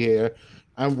holiday here,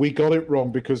 and we got it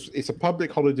wrong because it's a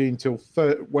public holiday until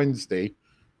Thursday.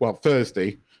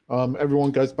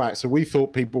 Everyone goes back. So we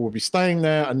thought people would be staying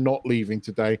there and not leaving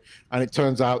today. And it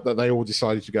turns out that they all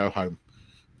decided to go home,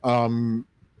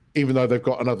 even though they've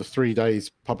got another 3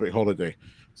 days public holiday.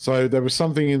 So there was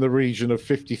something in the region of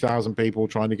 50,000 people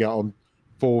trying to get on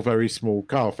 4 very small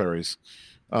car ferries.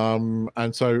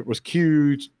 And so it was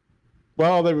queued.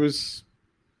 Well, there was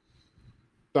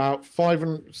about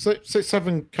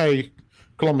 7K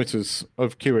kilometers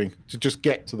of queuing to just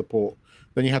get to the port.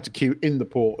 Then you had to queue in the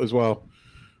port as well.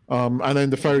 And then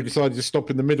the ferry decided to stop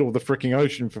in the middle of the freaking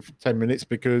ocean for 10 minutes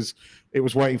because it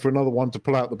was waiting for another one to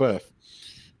pull out the berth.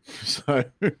 So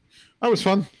that was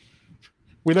fun.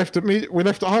 We left at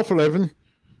 11:30.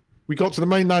 We got to the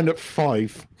mainland at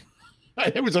 5.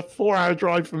 It was a 4-hour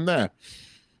drive from there.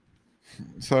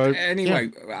 So anyway,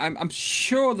 yeah. I'm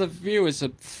sure the viewers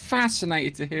are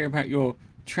fascinated to hear about your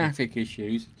traffic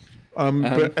issues.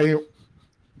 But anyway,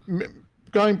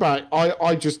 going back,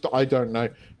 I don't know.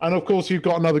 And of course, you've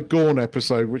got another Gorn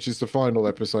episode, which is the final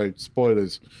episode.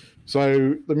 Spoilers.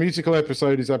 So the musical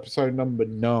episode is episode number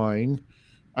 9.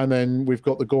 And then we've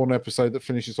got the Gorn episode that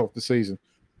finishes off the season.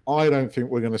 I don't think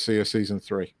we're going to see a season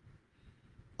 3.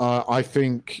 I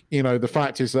think, you know, the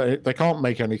fact is that they can't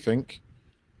make anything.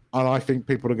 And I think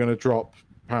people are going to drop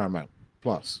Paramount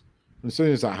Plus. And as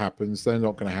soon as that happens, they're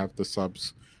not going to have the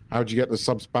subs. How do you get the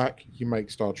subs back? You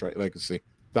make Star Trek Legacy.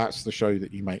 That's the show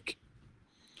that you make.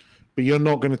 But you're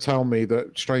not going to tell me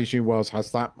that Strange New Worlds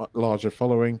has that much larger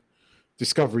following.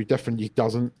 Discovery definitely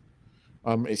doesn't.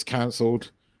 It's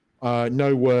cancelled.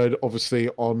 No word, obviously,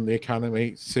 on the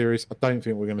Academy series. I don't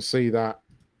think we're going to see that.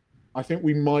 I think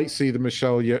we might see the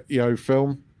Michelle Yeoh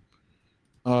film.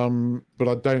 But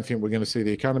I don't think we're going to see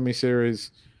the Academy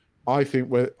series. I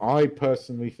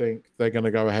personally think they're going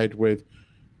to go ahead with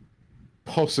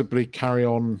possibly carry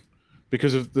on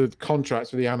because of the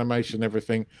contracts with the animation and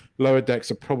everything. Lower Decks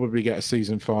will probably get a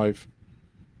season 5.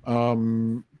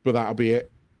 But that'll be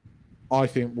it. I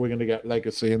think we're going to get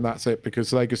Legacy and that's it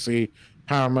because Legacy,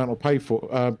 Paramount will pay for.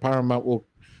 Paramount will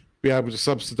be able to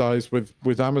subsidize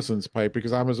with Amazon's pay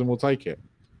because Amazon will take it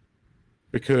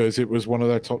because it was one of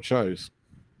their top shows.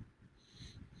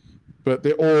 But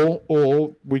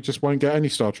or we just won't get any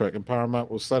Star Trek, and Paramount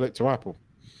will sell it to Apple.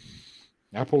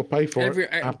 Apple will pay for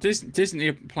it. Disney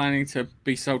are planning to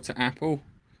be sold to Apple.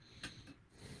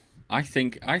 I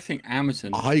think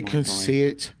Amazon. I can see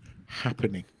it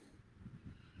happening.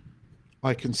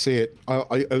 I can see it.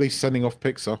 I at least sending off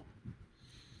Pixar.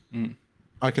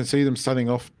 I can see them sending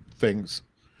off things.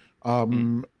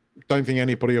 Don't think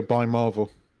anybody will buy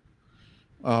Marvel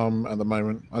at the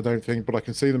moment. I don't think, but I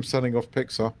can see them selling off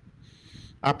Pixar.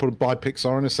 Apple will buy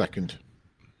Pixar in a second.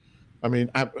 I mean,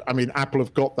 Apple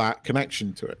have got that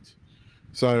connection to it,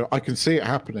 so I can see it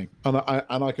happening, and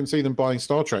I can see them buying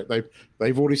Star Trek.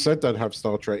 They've already said they'd have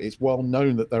Star Trek. It's well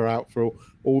known that they're out for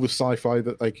all the sci-fi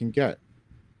that they can get.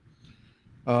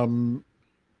 I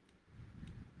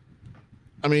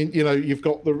mean, you know, you've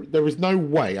got there is no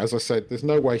way, as I said, there's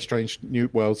no way Strange New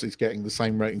Worlds is getting the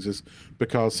same ratings as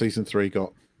Picard season 3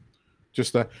 got.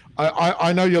 Just that.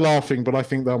 I know you're laughing, but I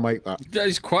think they'll make that.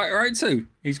 He's quite right too.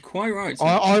 He's quite right too.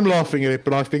 I'm laughing at it,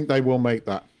 but I think they will make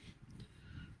that.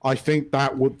 I think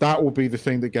that will be the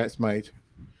thing that gets made.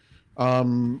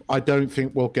 I don't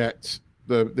think we'll get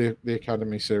the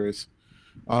Academy series.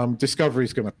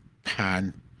 Discovery's going to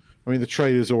pan. I mean, the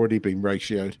trailer's already been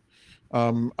ratioed.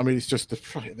 I mean, it's just the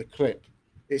clip.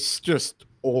 It's just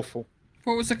awful.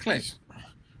 What was the clip?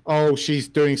 Oh, she's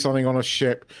doing something on a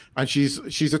ship, and she's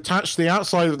attached to the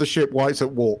outside of the ship while it's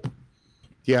at warp.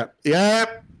 Yeah.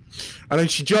 And then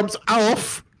she jumps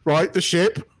off, right, the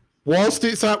ship, whilst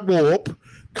it's at warp,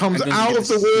 comes out of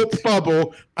the warp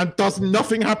bubble, and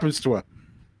nothing happens to her.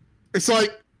 It's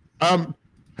like,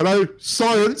 hello,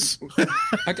 science.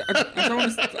 I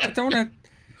don't want to.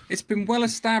 It's been well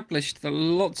established that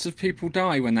lots of people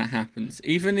die when that happens,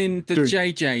 even in the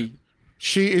JJ.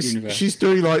 She's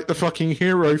doing like the fucking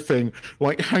hero thing,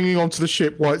 like hanging onto the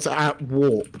ship while it's at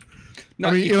warp. No,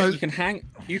 I mean,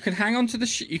 you can hang onto the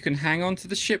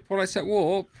ship while it's at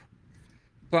warp,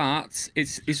 but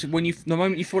it's when the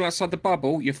moment you fall outside the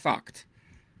bubble, you're fucked.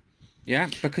 Yeah,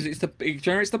 because it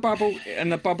generates the bubble,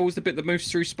 and the bubble is the bit that moves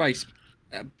through space.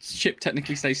 Ship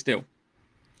technically stays still.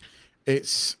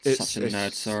 It's such a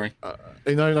nerd. Sorry.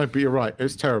 No, but you're right.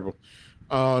 It's terrible.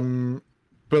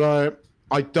 But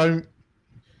I don't.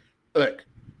 Look,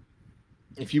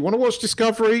 if you want to watch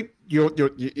Discovery, you're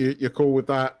cool with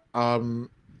that. I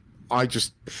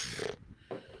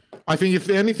think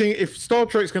if Star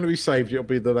Trek's going to be saved, it'll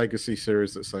be the Legacy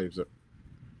series that saves it.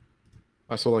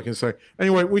 That's all I can say.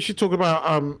 Anyway, we should talk about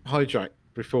Hijack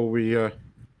before we,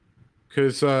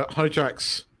 because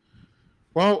Hijack's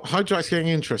getting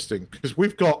interesting because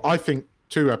we've got, I think,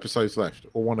 2 episodes left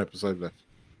or 1 episode left.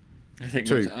 I think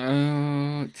 2.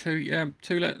 2. Yeah,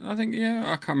 2. I think. Yeah,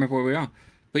 I can't remember where we are,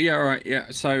 but yeah, all right. Yeah,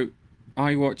 so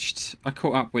I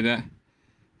caught up with it,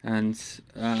 and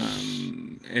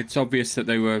it's obvious that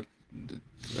they were,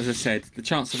 as I said, the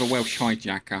chance of a Welsh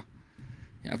hijacker,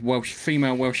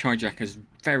 female Welsh hijacker is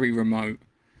very remote.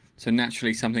 So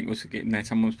naturally, something was getting there.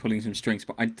 Someone was pulling some strings.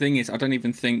 But the thing is, I don't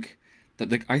even think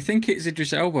that I think it's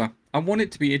Idris Elba. I want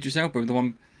it to be Idris Elba, the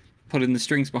one pulling the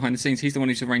strings behind the scenes. He's the one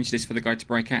who's arranged this for the guy to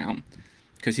break out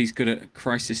because he's good at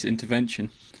crisis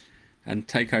intervention and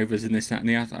takeovers and this, that, and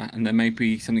the other. And there may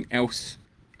be something else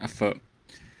afoot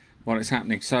while it's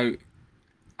happening. So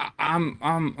I don't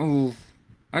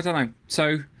know.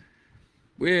 So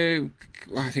I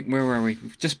think where are we?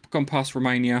 We've just gone past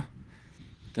Romania.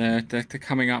 They're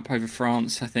coming up over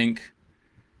France, I think.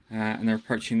 And they're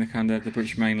approaching the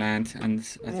British mainland. And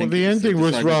I think the ending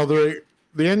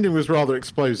was rather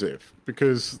explosive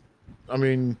because, I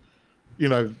mean, you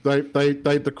know,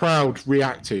 the crowd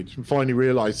reacted and finally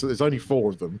realised that there's only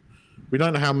 4 of them. We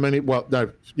don't know how many. Well, no,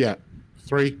 yeah,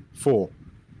 3, 4.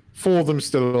 4 of them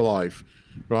still alive,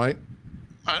 right?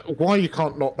 Why you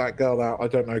can't knock that girl out, I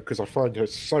don't know, because I find her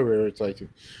so irritating.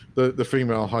 The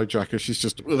female hijacker, she's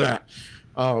just that.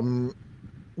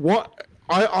 What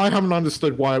I haven't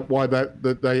understood why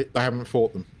they haven't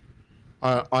fought them.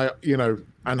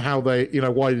 And how they,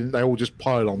 why didn't they all just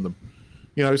pile on them?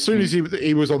 As soon as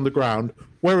he was on the ground,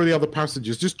 where are the other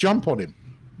passengers? Just jump on him.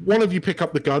 One of you pick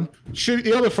up the gun, shoot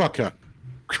the other fucker.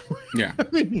 Yeah.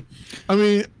 I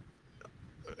mean,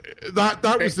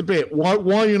 that was the bit. Why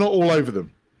are you not all over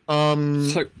them?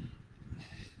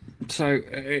 So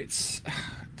it's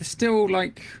there's still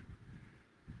like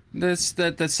there's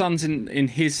the son's in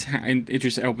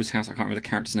Idris Elba's house. I can't remember the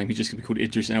character's name. He's just gonna be called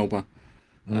Idris Elba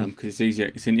because it's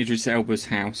easier. It's in Idris Elba's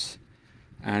house,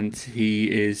 and he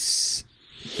is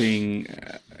being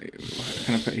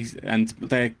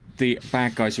the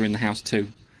bad guys are in the house too,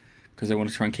 because they want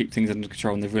to try and keep things under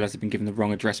control, and they've realised they've been given the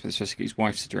wrong address, but they're supposed to get his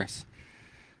wife's address.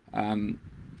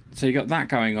 So you got that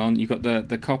going on. You got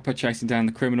the copper chasing down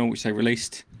the criminal, which they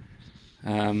released.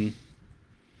 I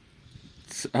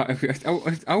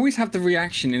always have the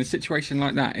reaction in a situation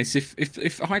like that is if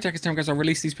Hijacker's town goes, I'll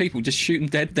release these people, just shoot them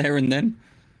dead there and then.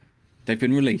 They've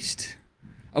been released.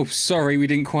 Oh, sorry, we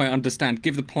didn't quite understand.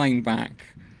 Give the plane back,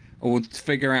 or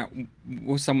figure out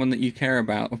someone that you care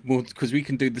about, because we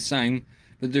can do the same.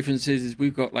 The difference is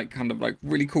we've got kind of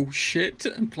really cool shit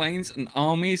and planes and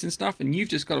armies and stuff, and you've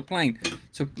just got a plane.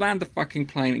 So land the fucking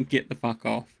plane and get the fuck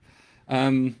off.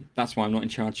 That's why I'm not in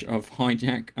charge of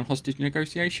hijack and hostage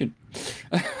negotiation.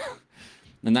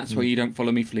 And that's why you don't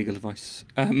follow me for legal advice.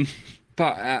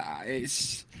 But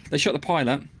they shot the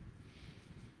pilot.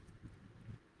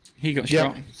 He got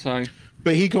shot. So,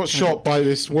 but he got shot by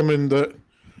this woman that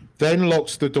then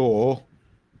locks the door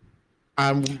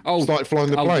and started flying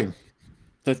the plane.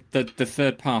 The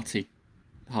third party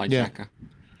hijacker. Yeah.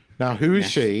 Now, who is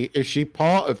she? Is she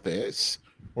part of this,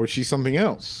 or is she something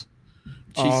else?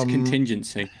 She's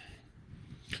contingency.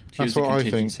 That's what I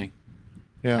think.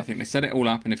 Yeah, I think they set it all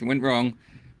up, and if it went wrong,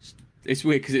 it's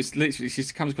weird because it's literally she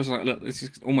comes across look, this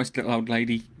is almost little old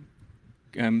lady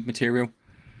material,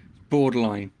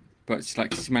 borderline, but it's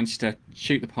she managed to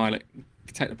shoot the pilot,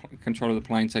 take the control of the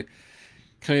plane. So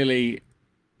clearly,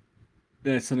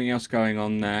 there's something else going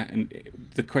on there, and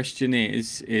the question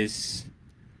is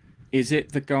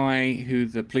it the guy who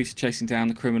the police are chasing down,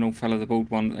 the criminal fellow, the bald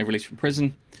one that they released from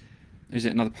prison? Is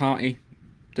it another party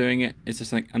doing it? Is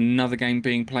there another game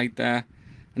being played there?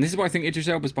 And this is why I think Idris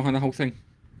Elba's behind the whole thing.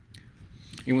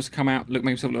 He wants to come out, make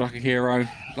himself look like a hero,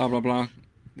 blah, blah, blah.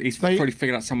 He's probably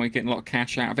figured out some way of getting a lot of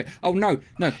cash out of it. Oh, no.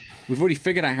 We've already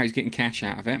figured out how he's getting cash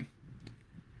out of it.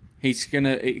 He's going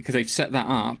to, because they've set that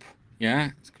up, yeah?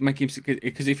 Make him,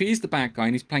 because if he is the bad guy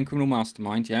and he's playing criminal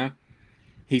mastermind, yeah?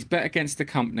 He's bet against the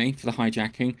company for the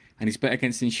hijacking, and he's bet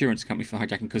against the insurance company for the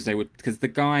hijacking because the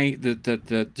guy,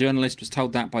 the journalist was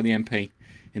told that by the MP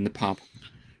in the pub.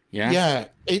 Yeah. Yeah.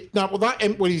 Is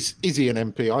he an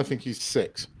MP? I think he's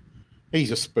 6. He's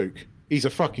a spook. He's a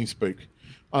fucking spook.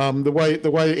 The way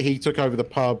that he took over the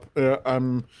pub,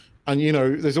 and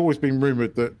there's always been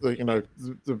rumoured that the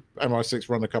MI6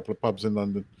 run a couple of pubs in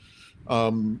London.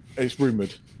 It's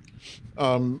rumoured,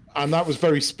 and that was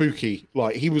very spooky.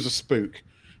 He was a spook.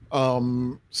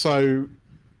 So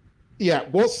yeah,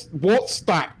 what's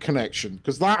that connection?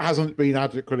 Because that hasn't been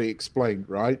adequately explained,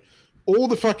 right? All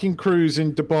the fucking crews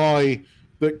in Dubai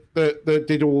that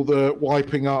did all the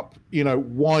wiping up,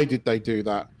 why did they do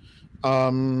that?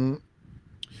 Why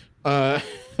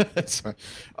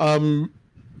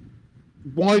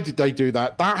did they do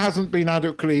that? That hasn't been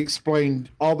adequately explained.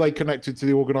 Are they connected to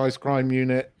the organized crime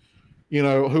unit?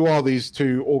 Who are these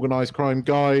two organized crime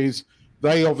guys?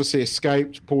 They obviously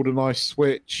escaped, pulled a nice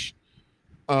switch.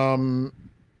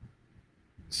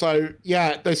 So,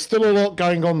 yeah, there's still a lot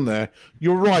going on there.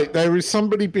 You're right. There is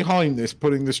somebody behind this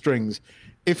pulling the strings.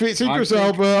 If it's Idris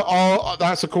Elba,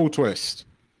 that's a cool twist.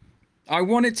 I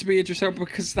want it to be Idris Elba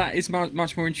because that is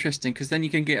much more interesting, because then you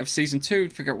can get season 2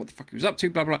 and figure out what the fuck he was up to,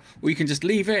 blah, blah, blah. Or you can just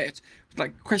leave it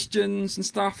with, questions and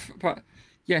stuff. But,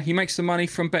 yeah, he makes the money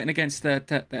from betting against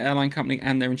the airline company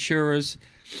and their insurers.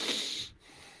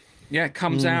 Yeah, it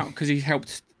comes out because he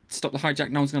helped stop the hijack.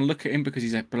 No one's going to look at him because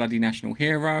he's a bloody national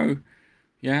hero.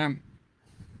 Yeah,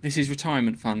 this is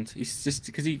retirement fund. He's just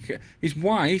because his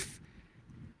wife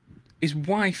is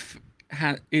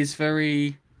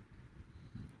very.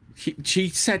 She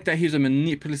said that he was a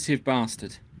manipulative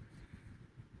bastard.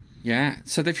 Yeah,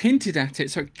 so they've hinted at it.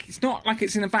 So it's not like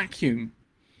it's in a vacuum.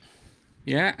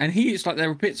 Yeah, and it's there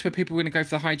were bits where people were going to go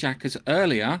for the hijackers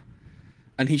earlier,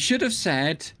 and he should have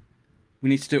said, "We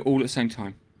need to do it all at the same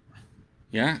time."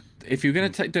 Yeah, if you're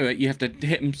going to do it, you have to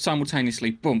hit them simultaneously.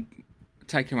 Boom.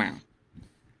 Take him out.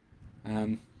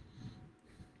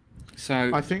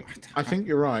 So I think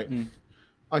you're right.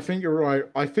 I think you're right.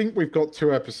 I think we've got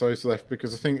 2 episodes left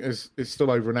because I think it's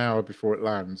still over an hour before it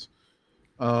lands.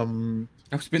 Hang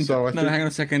on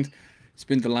a second. It's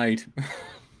been delayed.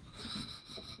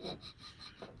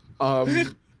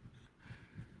 But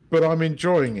I'm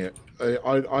enjoying it.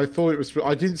 I thought it was.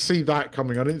 I didn't see that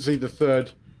coming. I didn't see the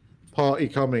third party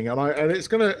coming, and it's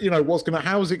gonna.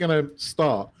 How is it gonna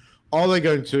start? Are they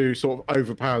going to sort of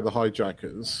overpower the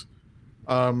hijackers?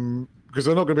 Because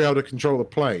they're not going to be able to control the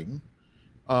plane.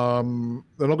 They're not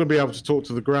going to be able to talk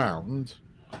to the ground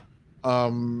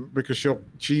because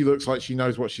she looks like she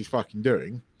knows what she's fucking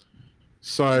doing.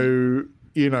 So,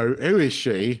 who is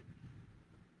she?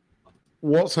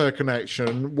 What's her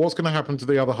connection? What's going to happen to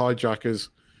the other hijackers?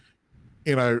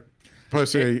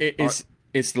 Personally...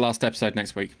 It's the last episode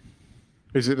next week.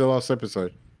 Is it the last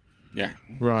episode? Yeah.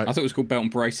 Right. I thought it was called Belt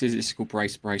and Braces. It's called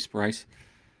Brace, Brace, Brace.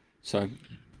 So.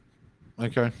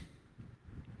 Okay.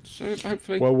 So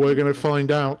hopefully. Well, we're going to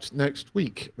find out next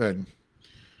week then.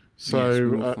 So yes,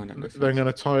 we'll find out next they're week.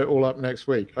 going to tie it all up next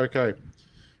week. Okay.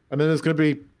 And then there's going to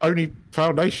be only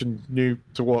Foundation new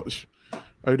to watch.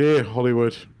 Oh dear,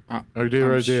 Hollywood. Oh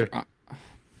dear.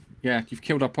 Yeah, you've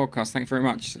killed our podcast. Thank you very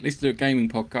much. At least do a gaming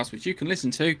podcast, which you can listen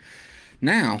to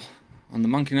now on the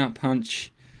Monkey Nut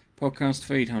Punch podcast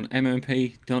feed on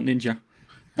mmp.ninja.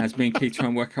 As me and Keith try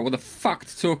and work out what the fuck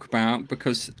to talk about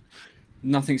because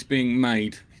nothing's being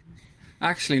made.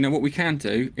 Actually, no. What we can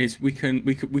do is we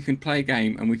can play a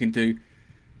game and we can do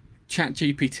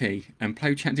ChatGPT and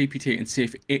play ChatGPT and see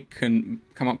if it can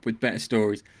come up with better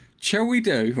stories. Shall we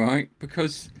do, right?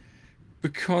 Because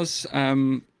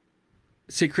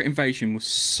Secret Invasion was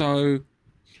so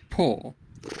poor.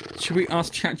 Should we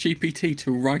ask ChatGPT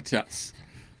to write us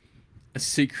a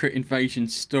Secret Invasion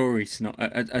story? Not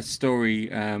a story.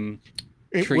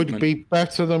 It treatment. would be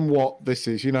better than what this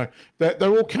is. You know, they're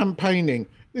all campaigning.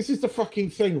 This is the fucking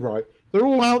thing, right? They're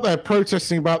all out there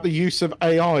protesting about the use of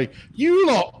AI. You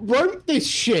lot wrote this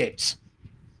shit.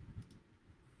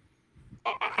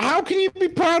 How can you be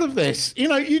proud of this? You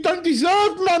know, you don't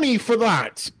deserve money for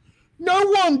that. No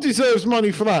one deserves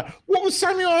money for that. What was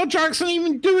Samuel L. Jackson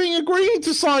even doing, agreeing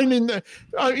to sign in?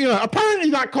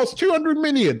 Apparently that cost $200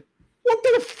 million. What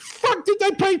the fuck did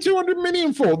they pay $200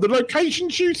 million for? The location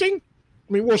shooting?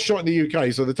 I mean, it was shot in the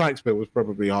UK, so the tax bill was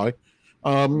probably high.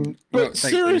 But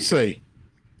seriously.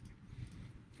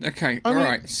 Okay, all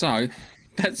right. So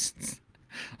that's.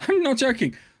 I'm not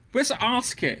joking. Let's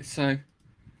ask it. So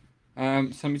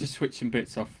let me just switch some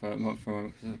bits off for a moment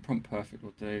because the prompt perfect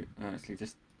will do. Actually,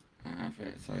 just have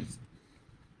it. So it's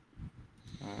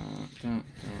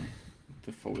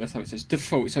default. That's how it says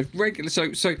default. So regular.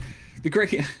 So the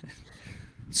great.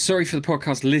 Sorry for the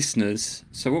podcast listeners.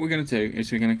 So what we're going to do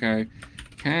is we're going to go.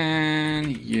 Can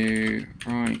you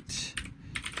write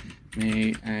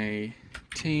me a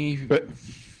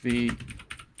TV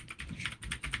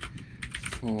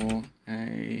for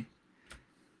a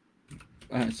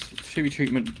TV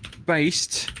treatment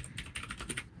based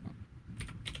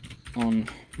on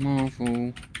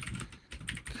Marvel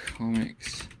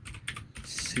Comics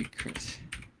Secret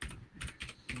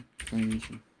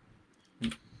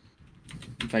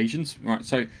Invasions? Right,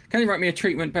 so can you write me a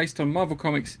treatment based on Marvel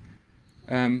Comics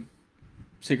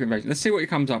Secret Invasion? Let's see what he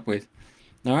comes up with.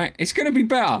 All right, it's going to be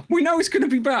better. We know it's going to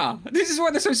be better. This is why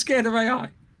they're so scared of AI.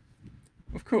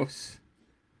 Of course.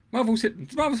 Marvel's hidden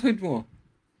more.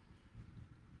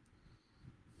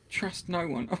 Trust no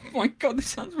one. Oh my god, this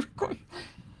sounds really.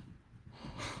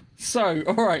 So,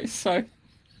 all right, so.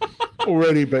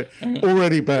 already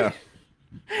better.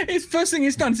 It's first thing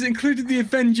it's done is included the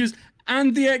Avengers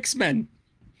and the X-Men,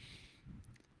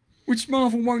 which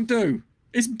Marvel won't do.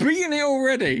 It's beating it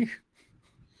already.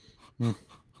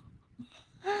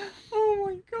 Oh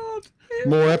my god.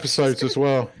 More episodes as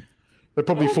well. They're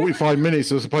probably 45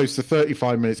 minutes as opposed to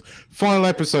 35 minutes. Final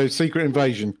episode, Secret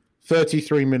Invasion,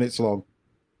 33 minutes long.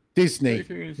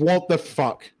 Disney, what the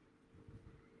fuck?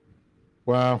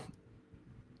 Wow.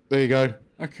 There you go.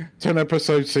 Okay. 10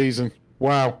 episode season.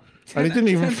 Wow. And it didn't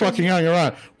even fucking hang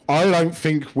around. I don't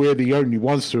think we're the only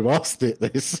ones to have asked it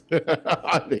this.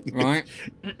 Right.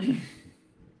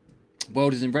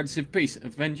 World is in relative peace.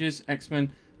 Avengers,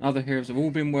 X-Men, and other heroes have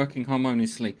all been working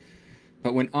harmoniously.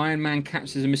 But when Iron Man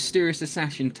captures a mysterious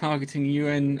assassin targeting a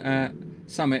UN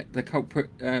summit, the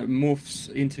culprit morphs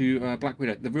into Black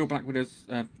Widow. The real Black Widow's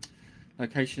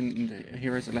location and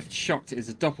heroes are left shocked it is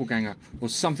a doppelganger or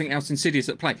something else insidious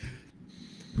at play.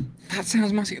 That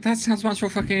sounds much more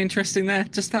fucking interesting there.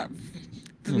 Just that,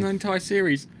 the entire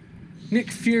series. Nick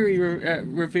Fury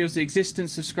reveals the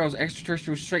existence of Skrulls,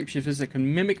 extraterrestrial shapeshifters that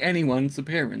can mimic anyone's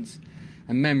appearance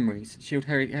and memories. SHIELD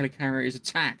helicarrier is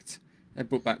attacked. They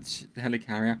brought back the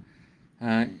helicarrier,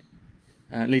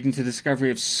 leading to the discovery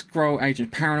of Skrull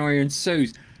agent. Paranoia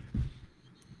ensues.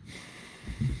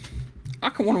 I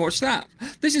can want to watch that.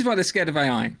 This is why they're scared of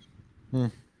AI.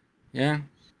 Yeah?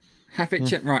 Have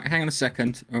it... Right, hang on a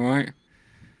second, all right?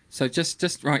 So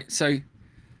just right, so...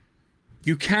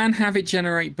 You can have it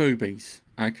generate boobies,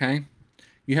 okay?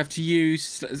 You have to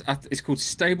use... It's called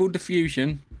Stable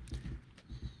Diffusion.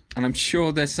 And I'm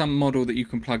sure there's some model that you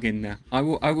can plug in there. I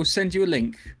will send you a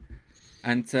link,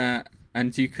 and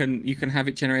you can have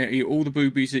it generate you all the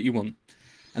boobies that you want.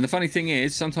 And the funny thing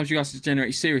is, sometimes you ask it to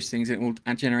generate serious things, it will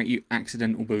generate you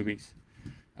accidental boobies.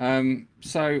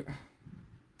 So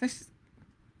this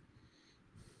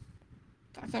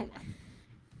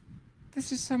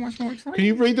is so much more exciting. Can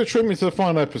you read the treatment to the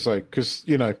final episode? Because,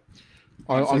 you know,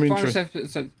 I'm interested.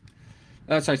 So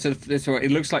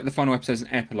it looks like the final episode is an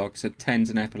epilogue, so 10's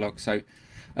an epilogue. So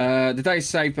the day is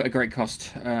saved, but at great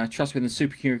cost. Trust within the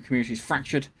superhero community is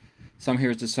fractured. Some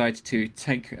heroes decide to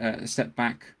take a step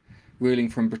back, reeling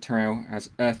from betrayal as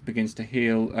Earth begins a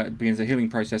healing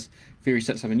process. Fury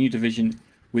sets up a new division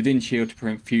within S.H.I.E.L.D. to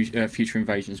prevent future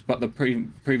invasions. But the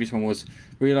previous one was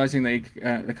realizing they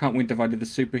can't win divided, the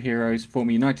superheroes form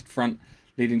a united front,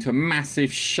 leading to a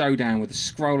massive showdown with a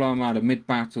Skrull armada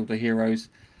mid-battle. The heroes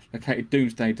locate a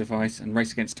doomsday device and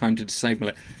race against time to disable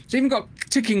it. It's even got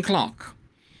ticking clock.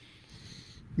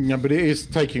 Yeah, but it is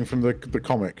taking from the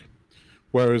comic,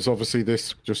 whereas obviously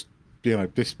this just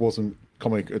this wasn't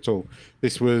comic at all.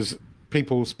 This was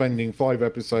people spending 5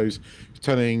 episodes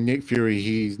telling Nick Fury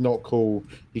he's not cool,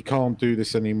 he can't do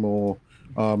this anymore,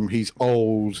 he's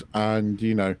old, and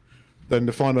then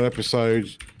the final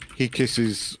episode he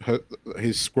kisses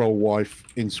his Skrull wife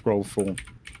in Skrull form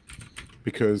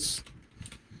because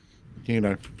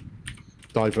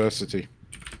diversity.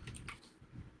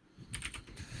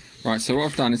 Right, so what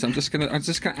I've done is I'm just gonna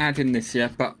add in this,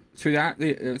 but throughout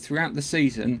the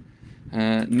season,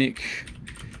 Nick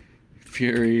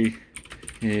Fury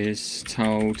is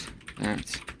told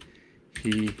that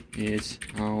he is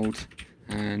old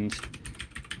and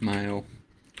male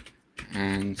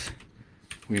and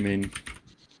women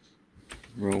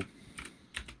rule.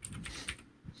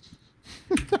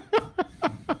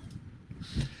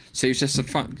 So it's just a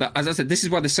fun. As I said, this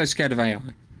is why they're so scared of AI.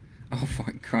 Oh,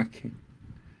 fucking crikey.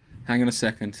 Hang on a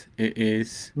second. It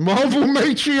is Marvel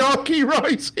matriarchy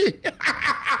rising.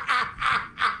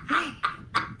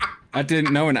 I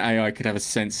didn't know an AI could have a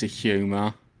sense of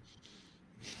humour.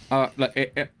 Look,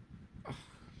 here's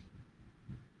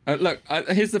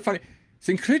the funny.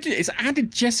 It's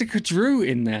added Jessica Drew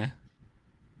in there.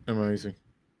 Amazing.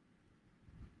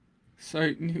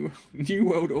 So, New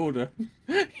World Order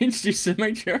introduced a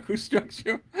matriarchal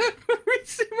structure.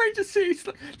 Major cities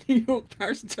like New York,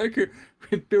 Paris, and Tokyo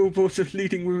with billboards of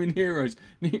leading women heroes.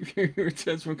 Nick Fury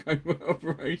returns from covert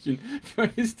operation,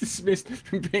 but is dismissed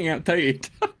from being outdated.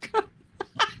 Oh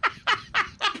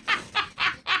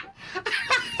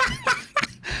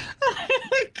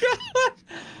my god!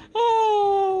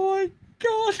 Oh my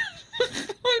god!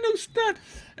 Final stand.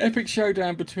 Epic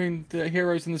showdown between the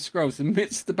heroes and the Skrulls.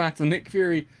 Amidst the battle, Nick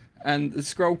Fury and the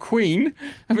Skrull Queen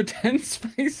have a tense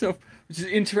face-off, which is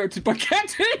interrupted by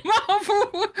Captain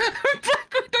Marvel.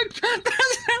 That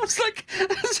sounds like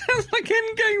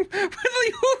Endgame, where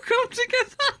they all come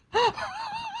together.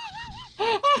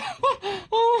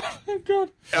 Oh my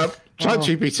god!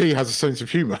 ChatGPT has a sense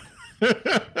of humour.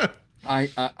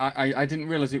 I didn't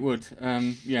realise it would.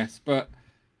 Yes, but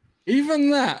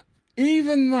even that,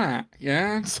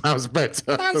 yeah, sounds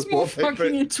better. That's more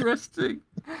fucking interesting.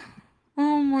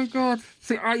 Oh my god!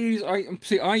 See, I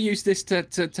use this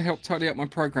to help tidy up my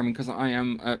programming because I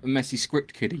am a messy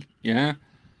script kiddie. Yeah.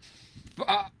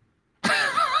 But,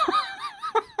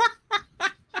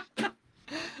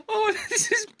 oh,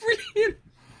 this is brilliant.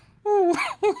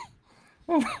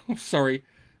 Oh, sorry.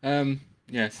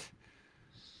 Yes.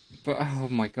 But oh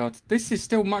my god, this is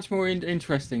still much more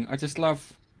interesting. I just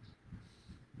love.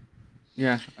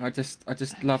 Yeah, I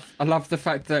love the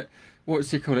fact that.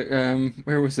 What's he call it?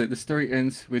 Where was it? The story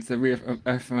ends with the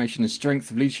reaffirmation and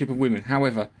strength of leadership of women.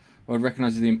 However, I would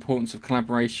recognise the importance of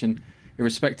collaboration,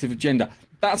 irrespective of gender.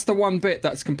 That's the one bit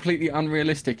that's completely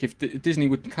unrealistic. If Disney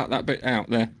would cut that bit out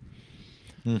there.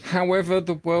 However,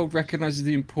 the world recognises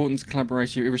the importance of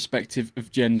collaboration, irrespective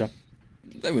of gender.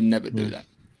 They would never do that.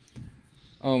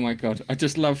 Oh my god! I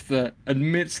just love that.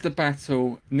 Amidst the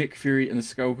battle, Nick Fury and the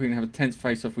Skrull Queen have a tense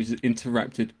face-off, which is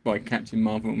interrupted by Captain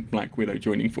Marvel and Black Widow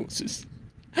joining forces.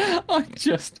 I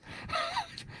just.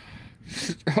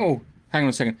 Oh, hang on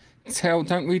a second.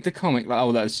 Don't read the comic. Like,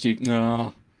 oh, that's stupid.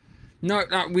 No,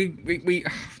 we.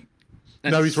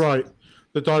 No, he's right.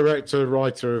 The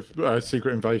writer of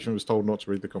Secret Invasion was told not to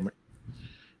read the comic.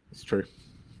 It's true.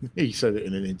 He said it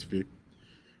in an interview,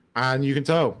 and you can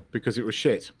tell because it was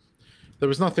shit. There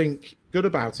was nothing good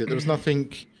about it. There was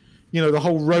nothing, the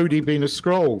whole Rhodey being a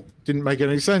Skrull didn't make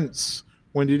any sense.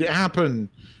 When did it happen?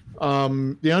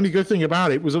 The only good thing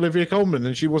about it was Olivia Colman,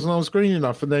 and she wasn't on screen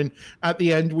enough. And then at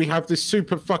the end, we have this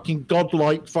super fucking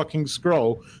godlike fucking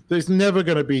Skrull that's never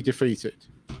going to be defeated.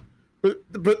 But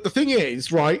the thing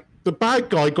is, right, the bad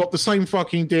guy got the same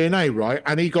fucking DNA, right,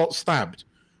 and he got stabbed.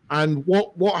 And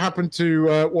what happened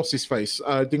to what's his face?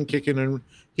 Didn't kick in and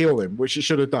heal him, which it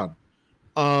should have done.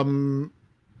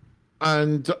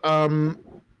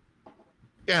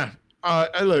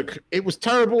 Look, it was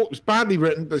terrible. It was badly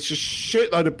written. There's just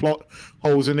shitload of plot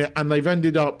holes in it, and they've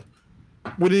ended up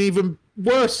with an even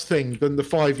worse thing than the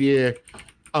 5-year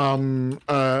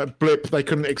blip they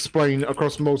couldn't explain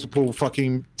across multiple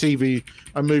fucking TV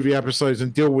and movie episodes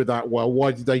and deal with that well.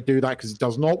 Why did they do that? Because it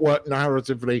does not work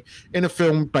narratively in a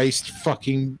film-based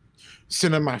fucking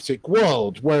cinematic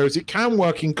world, whereas it can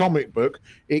work in comic book.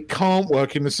 It can't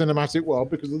work in the cinematic world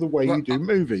because of the way you do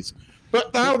movies.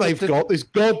 But now they've got this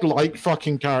godlike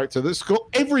fucking character that's got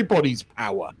everybody's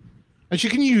power, and she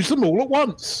can use them all at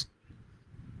once.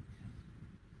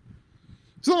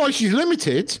 It's not like she's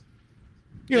limited.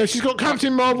 You know, she's got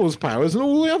Captain Marvel's powers and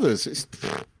all the others.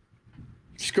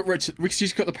 She's got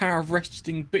the power of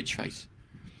resting bitch face.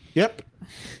 Yep.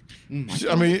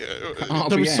 I mean,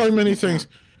 there were so many things.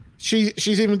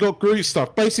 She's even got Groot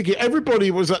stuff. Basically,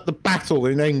 everybody was at the battle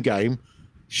in Endgame.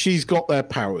 She's got their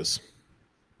powers.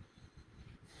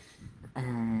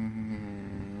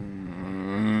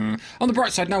 On the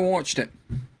bright side, no one watched it.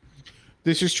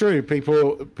 This is true.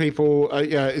 People.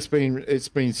 Yeah, it's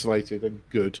been slated and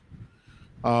good.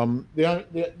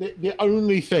 The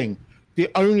only thing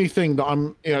that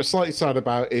I'm slightly sad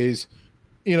about is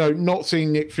not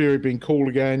seeing Nick Fury being cool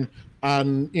again,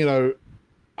 and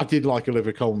I did like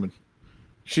Olivia Colman.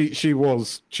 She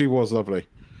was lovely.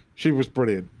 She was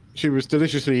brilliant. She was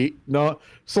deliciously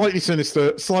slightly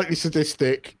sinister, slightly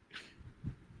sadistic,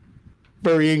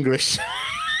 very English.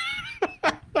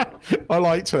 I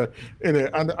liked her in it,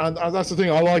 and that's the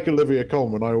thing. I like Olivia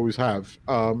Colman. I always have.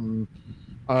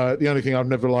 The only thing I've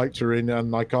never liked her in,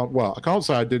 and I can't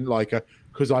say I didn't like her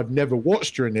because I've never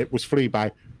watched her in it, was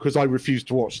Fleabag, because I refused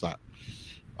to watch that.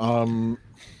 Oh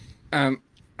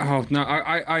no,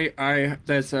 I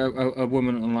there's a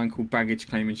woman online called Baggage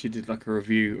Claim, and she did like a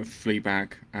review of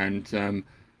Fleabag, and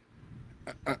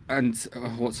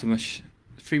what's the mush?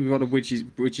 Phoebe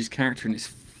Waller-Bridge's character, and it's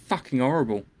fucking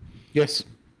horrible. Yes.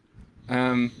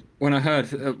 When I heard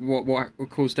what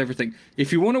caused everything,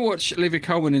 if you want to watch Olivia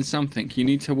Colman in something, you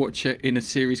need to watch it in a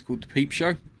series called The Peep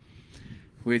Show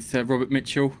with Robert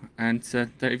Mitchell and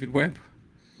David Webb.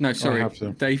 No, sorry,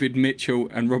 David Mitchell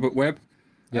and Robert Webb.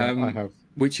 Yeah, I have.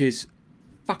 Which is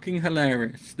fucking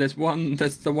hilarious. There's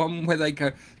the one where they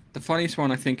go. The funniest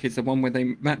one I think is the one where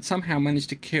they somehow managed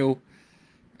to kill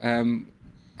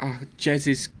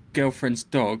Jez's girlfriend's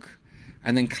dog,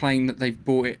 and then claim that they've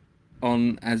bought it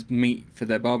on as meat for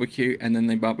their barbecue, and then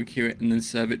they barbecue it and then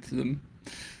serve it to them,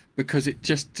 because it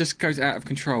just goes out of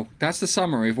control. That's the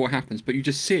summary of what happens, but you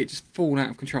just see it just fall out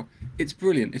of control. It's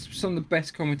brilliant. It's some of the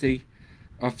best comedy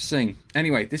I've seen.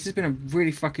 Anyway, this has been a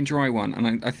really fucking dry one,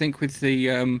 and I think with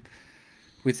the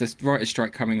writer's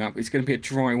strike coming up, it's going to be a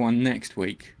dry one next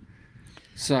week.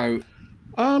 So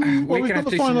we've got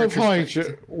the final of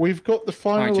Hijack. We've got the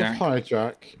final of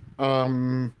Hijack.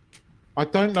 I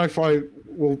don't know if I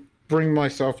will bring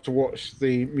myself to watch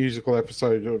the musical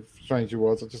episode of Stranger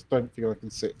Worlds. I just don't think I can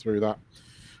sit through that.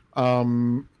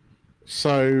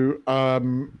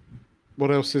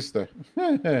 What else is there?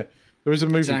 There is a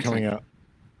movie coming out.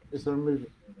 Is there a movie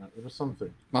coming out? There was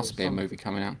something. Must be a movie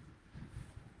coming out.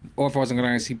 Or otherwise I'm going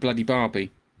to go see bloody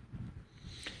Barbie.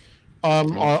 You're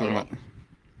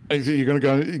going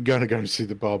to go and see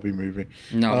the Barbie movie?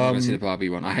 No, I'm not going to see the Barbie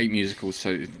one. I hate musicals,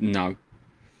 so no.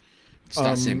 It's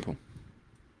that simple.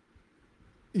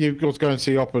 You've got to go and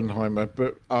see Oppenheimer,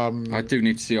 but I do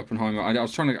need to see Oppenheimer. I'm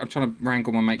trying to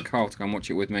wrangle my mate Carl to go and watch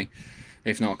it with me.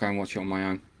 If not, I'll go and watch it on my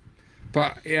own.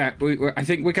 But yeah, I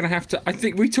think we're going to have to. I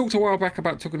think we talked a while back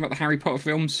about talking about the Harry Potter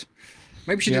films.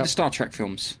 Maybe we should do the Star Trek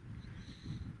films.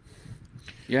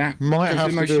 Yeah, might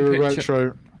have to do a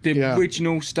retro. The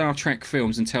original Star Trek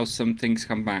films until some things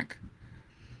come back.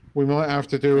 We might have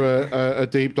to do a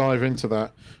deep dive into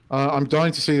that. I'm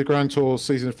dying to see the Grand Tour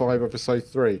Season 5, Episode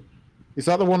 3. Is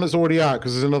that the one that's already out?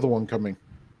 Because there's another one coming.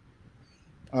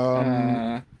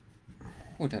 I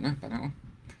don't know about that one.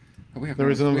 There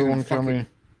is another one coming.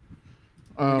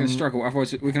 We're going to struggle.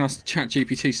 Otherwise, we can ask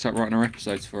ChatGPT to start writing our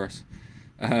episodes for us,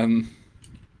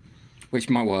 which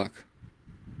might work.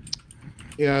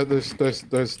 Yeah,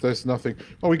 there's nothing.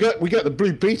 Oh, we get the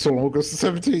Blue Beetle on August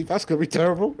the 17th. That's going to be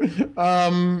terrible.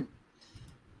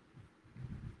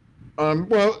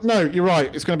 Well, no, you're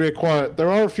right. It's going to be a quiet. There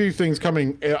are a few things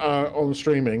coming on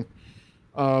streaming,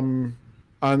 and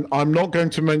I'm not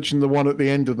going to mention the one at the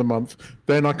end of the month.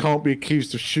 Then I can't be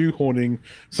accused of shoehorning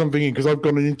something in because I've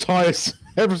got an entire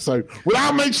episode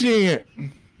without mentioning it.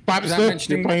 Babster,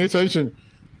 you're paying attention.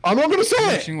 I'm not going to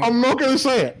say it. I'm not going to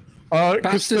say it. Hang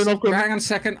on a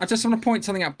second. I just want to point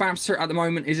something out. Babster at the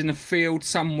moment is in a field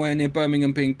somewhere near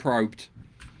Birmingham being probed.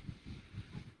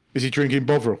 Is he drinking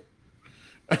Bovril?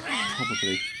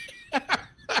 Probably.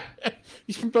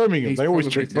 He's from Birmingham. He's they always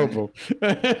probably drink doing bubble.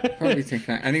 Probably think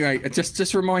that. Anyway,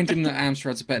 just remind him that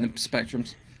Amstrad's better than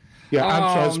Spectrums. Yeah, Oh,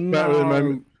 Amstrad's better than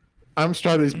no.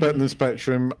 Amstrad is better than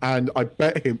Spectrum, and I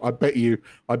bet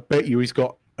you he's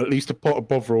got at least a pot of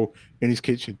Bovril in his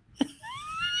kitchen.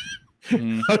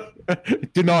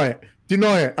 Deny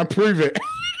it, and prove it.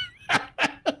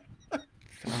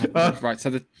 Right,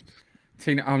 so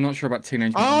I'm not sure about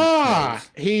Teenage Mutant Ninja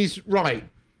Turtles. He's right.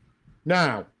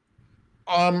 Now,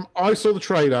 I saw the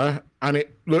trailer and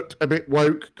it looked a bit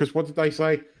woke because what did they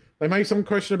say? They made some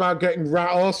question about getting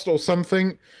rat-arsed or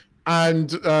something,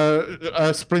 and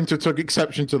Splinter took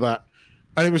exception to that.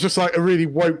 And it was just like a really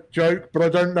woke joke, but I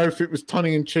don't know if it was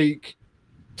tongue-in-cheek,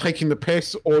 taking the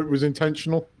piss, or it was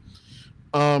intentional.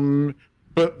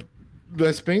 But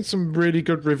there's been some really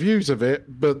good reviews of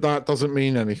it, but that doesn't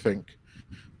mean anything.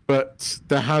 But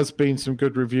there has been some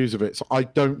good reviews of it, so I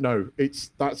don't know.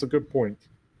 That's a good point.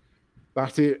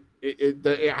 That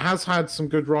it has had some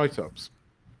good write-ups.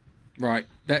 Right,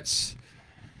 do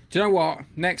you know what?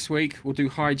 Next week we'll do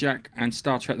Hijack and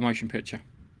Star Trek the Motion Picture.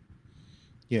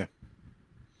 Yeah.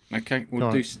 Okay, we'll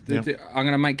All do. right. Yeah.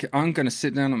 I'm gonna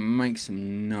sit down and make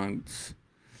some notes.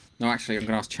 No, actually, I'm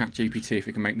gonna ask ChatGPT if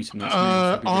it can make me some notes.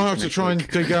 I'll have to try and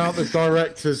dig out the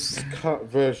director's cut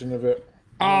version of it.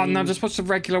 Oh no, just watch the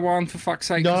regular one for fuck's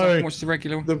sake. No, I can watch the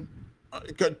regular one.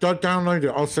 Download it.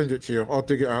 I'll send it to you. I'll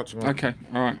dig it out tomorrow. Okay,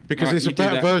 all right. Because all right, it's a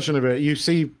better version of it. You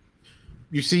see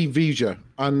Vija,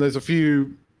 and there's a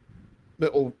few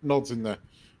little nods in there.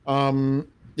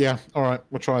 Yeah. All right.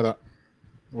 We'll try that.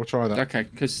 Okay,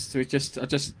 because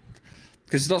because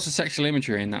there's lots of sexual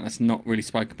imagery in that's not really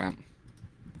spoke about.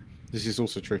 This is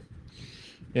also true.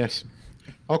 Yes.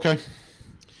 Okay.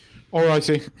 All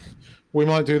righty. We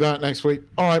might do that next week.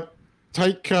 All right.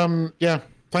 Thank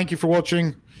you for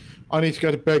watching. I need to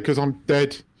go to bed because I'm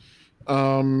dead.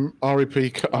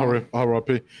 R.I.P.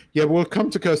 Yeah, we'll come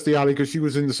to Kirstie Alley because she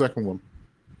was in the second one.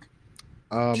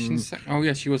 Oh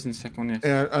yeah, she was in the second one. Yes.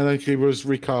 Yeah, and then she was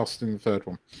recast in the third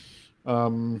one.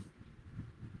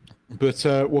 But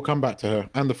we'll come back to her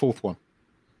and the fourth one.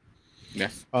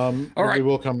 Yes. All right. We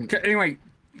will come. Anyway,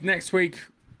 next week,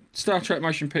 Star Trek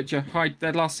Motion Picture.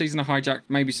 Their last season of Hijack.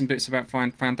 Maybe some bits about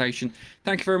Foundation.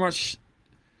 Thank you very much.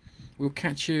 We'll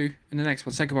catch you in the next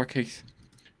one. Say goodbye, Keith.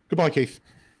 Goodbye, Keith.